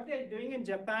 So what they're doing in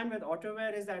Japan with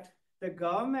AutoWare is that the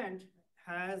government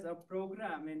has a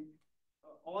program in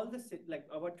all the like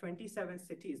about 27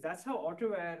 cities. That's how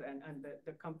AutoWare and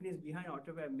the companies behind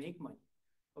AutoWare make money.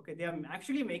 Okay, they are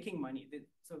actually making money.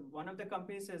 So one of the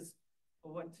companies is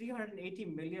over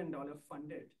 $380 million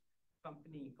funded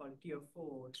company called Tier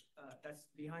 4 that's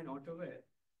behind AutoWare.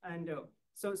 And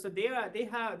so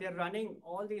they're running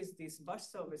all these bus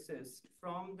services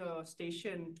from the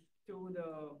station to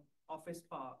the office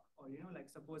park, or like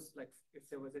suppose like if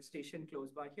there was a station close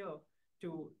by here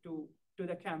to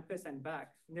the campus and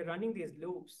back. And they're running these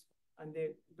loops, and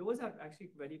those are actually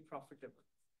very profitable.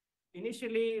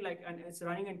 Initially, and it's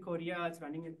running in Korea, it's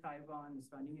running in Taiwan, it's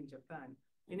running in Japan.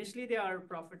 Initially, they are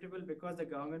profitable because the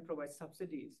government provides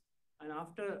subsidies. And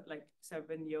after like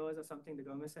 7 years or something, the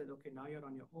government says, okay, now you're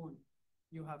on your own.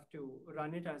 You have to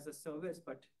run it as a service.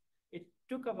 But it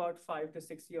took about 5 to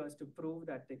 6 years to prove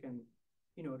that they can,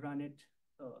 run it.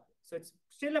 So it's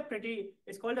still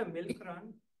it's called a milk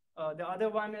run. The other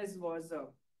one was,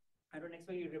 I don't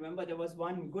expect you to remember, there was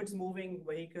one goods moving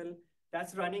vehicle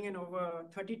that's running in over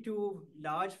 32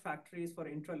 large factories for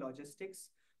intralogistics,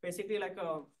 basically like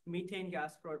a methane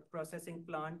gas processing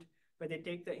plant where they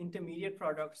take the intermediate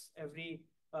products every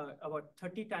about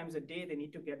 30 times a day. They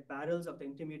need to get barrels of the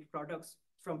intermediate products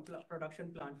from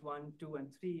production plant 1, 2,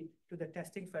 and 3 to the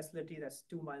testing facility that's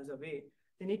 2 miles away.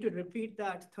 They need to repeat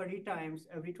that 30 times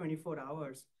every 24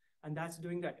 hours. And that's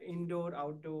doing that indoor,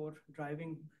 outdoor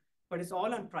driving, but it's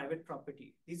all on private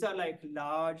property. These are like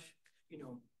large,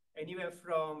 anywhere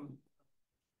from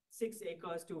 6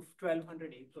 acres to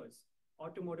 1,200 acres,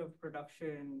 automotive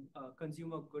production,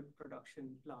 consumer good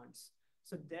production plants.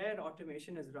 So their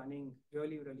automation is running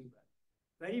really, really well.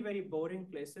 Very, very boring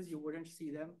places. You wouldn't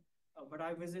see them, but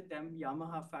I visit them,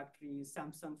 Yamaha factories,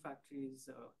 Samsung factories,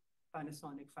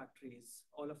 Panasonic factories,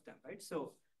 all of them, right?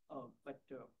 So, but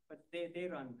they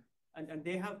run, and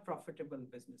they have profitable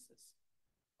businesses,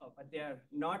 but they are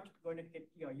not going to hit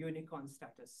your unicorn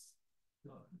status.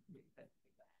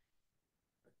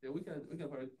 Yeah, we can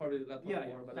probably let Yeah,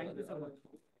 more, but thank you so much.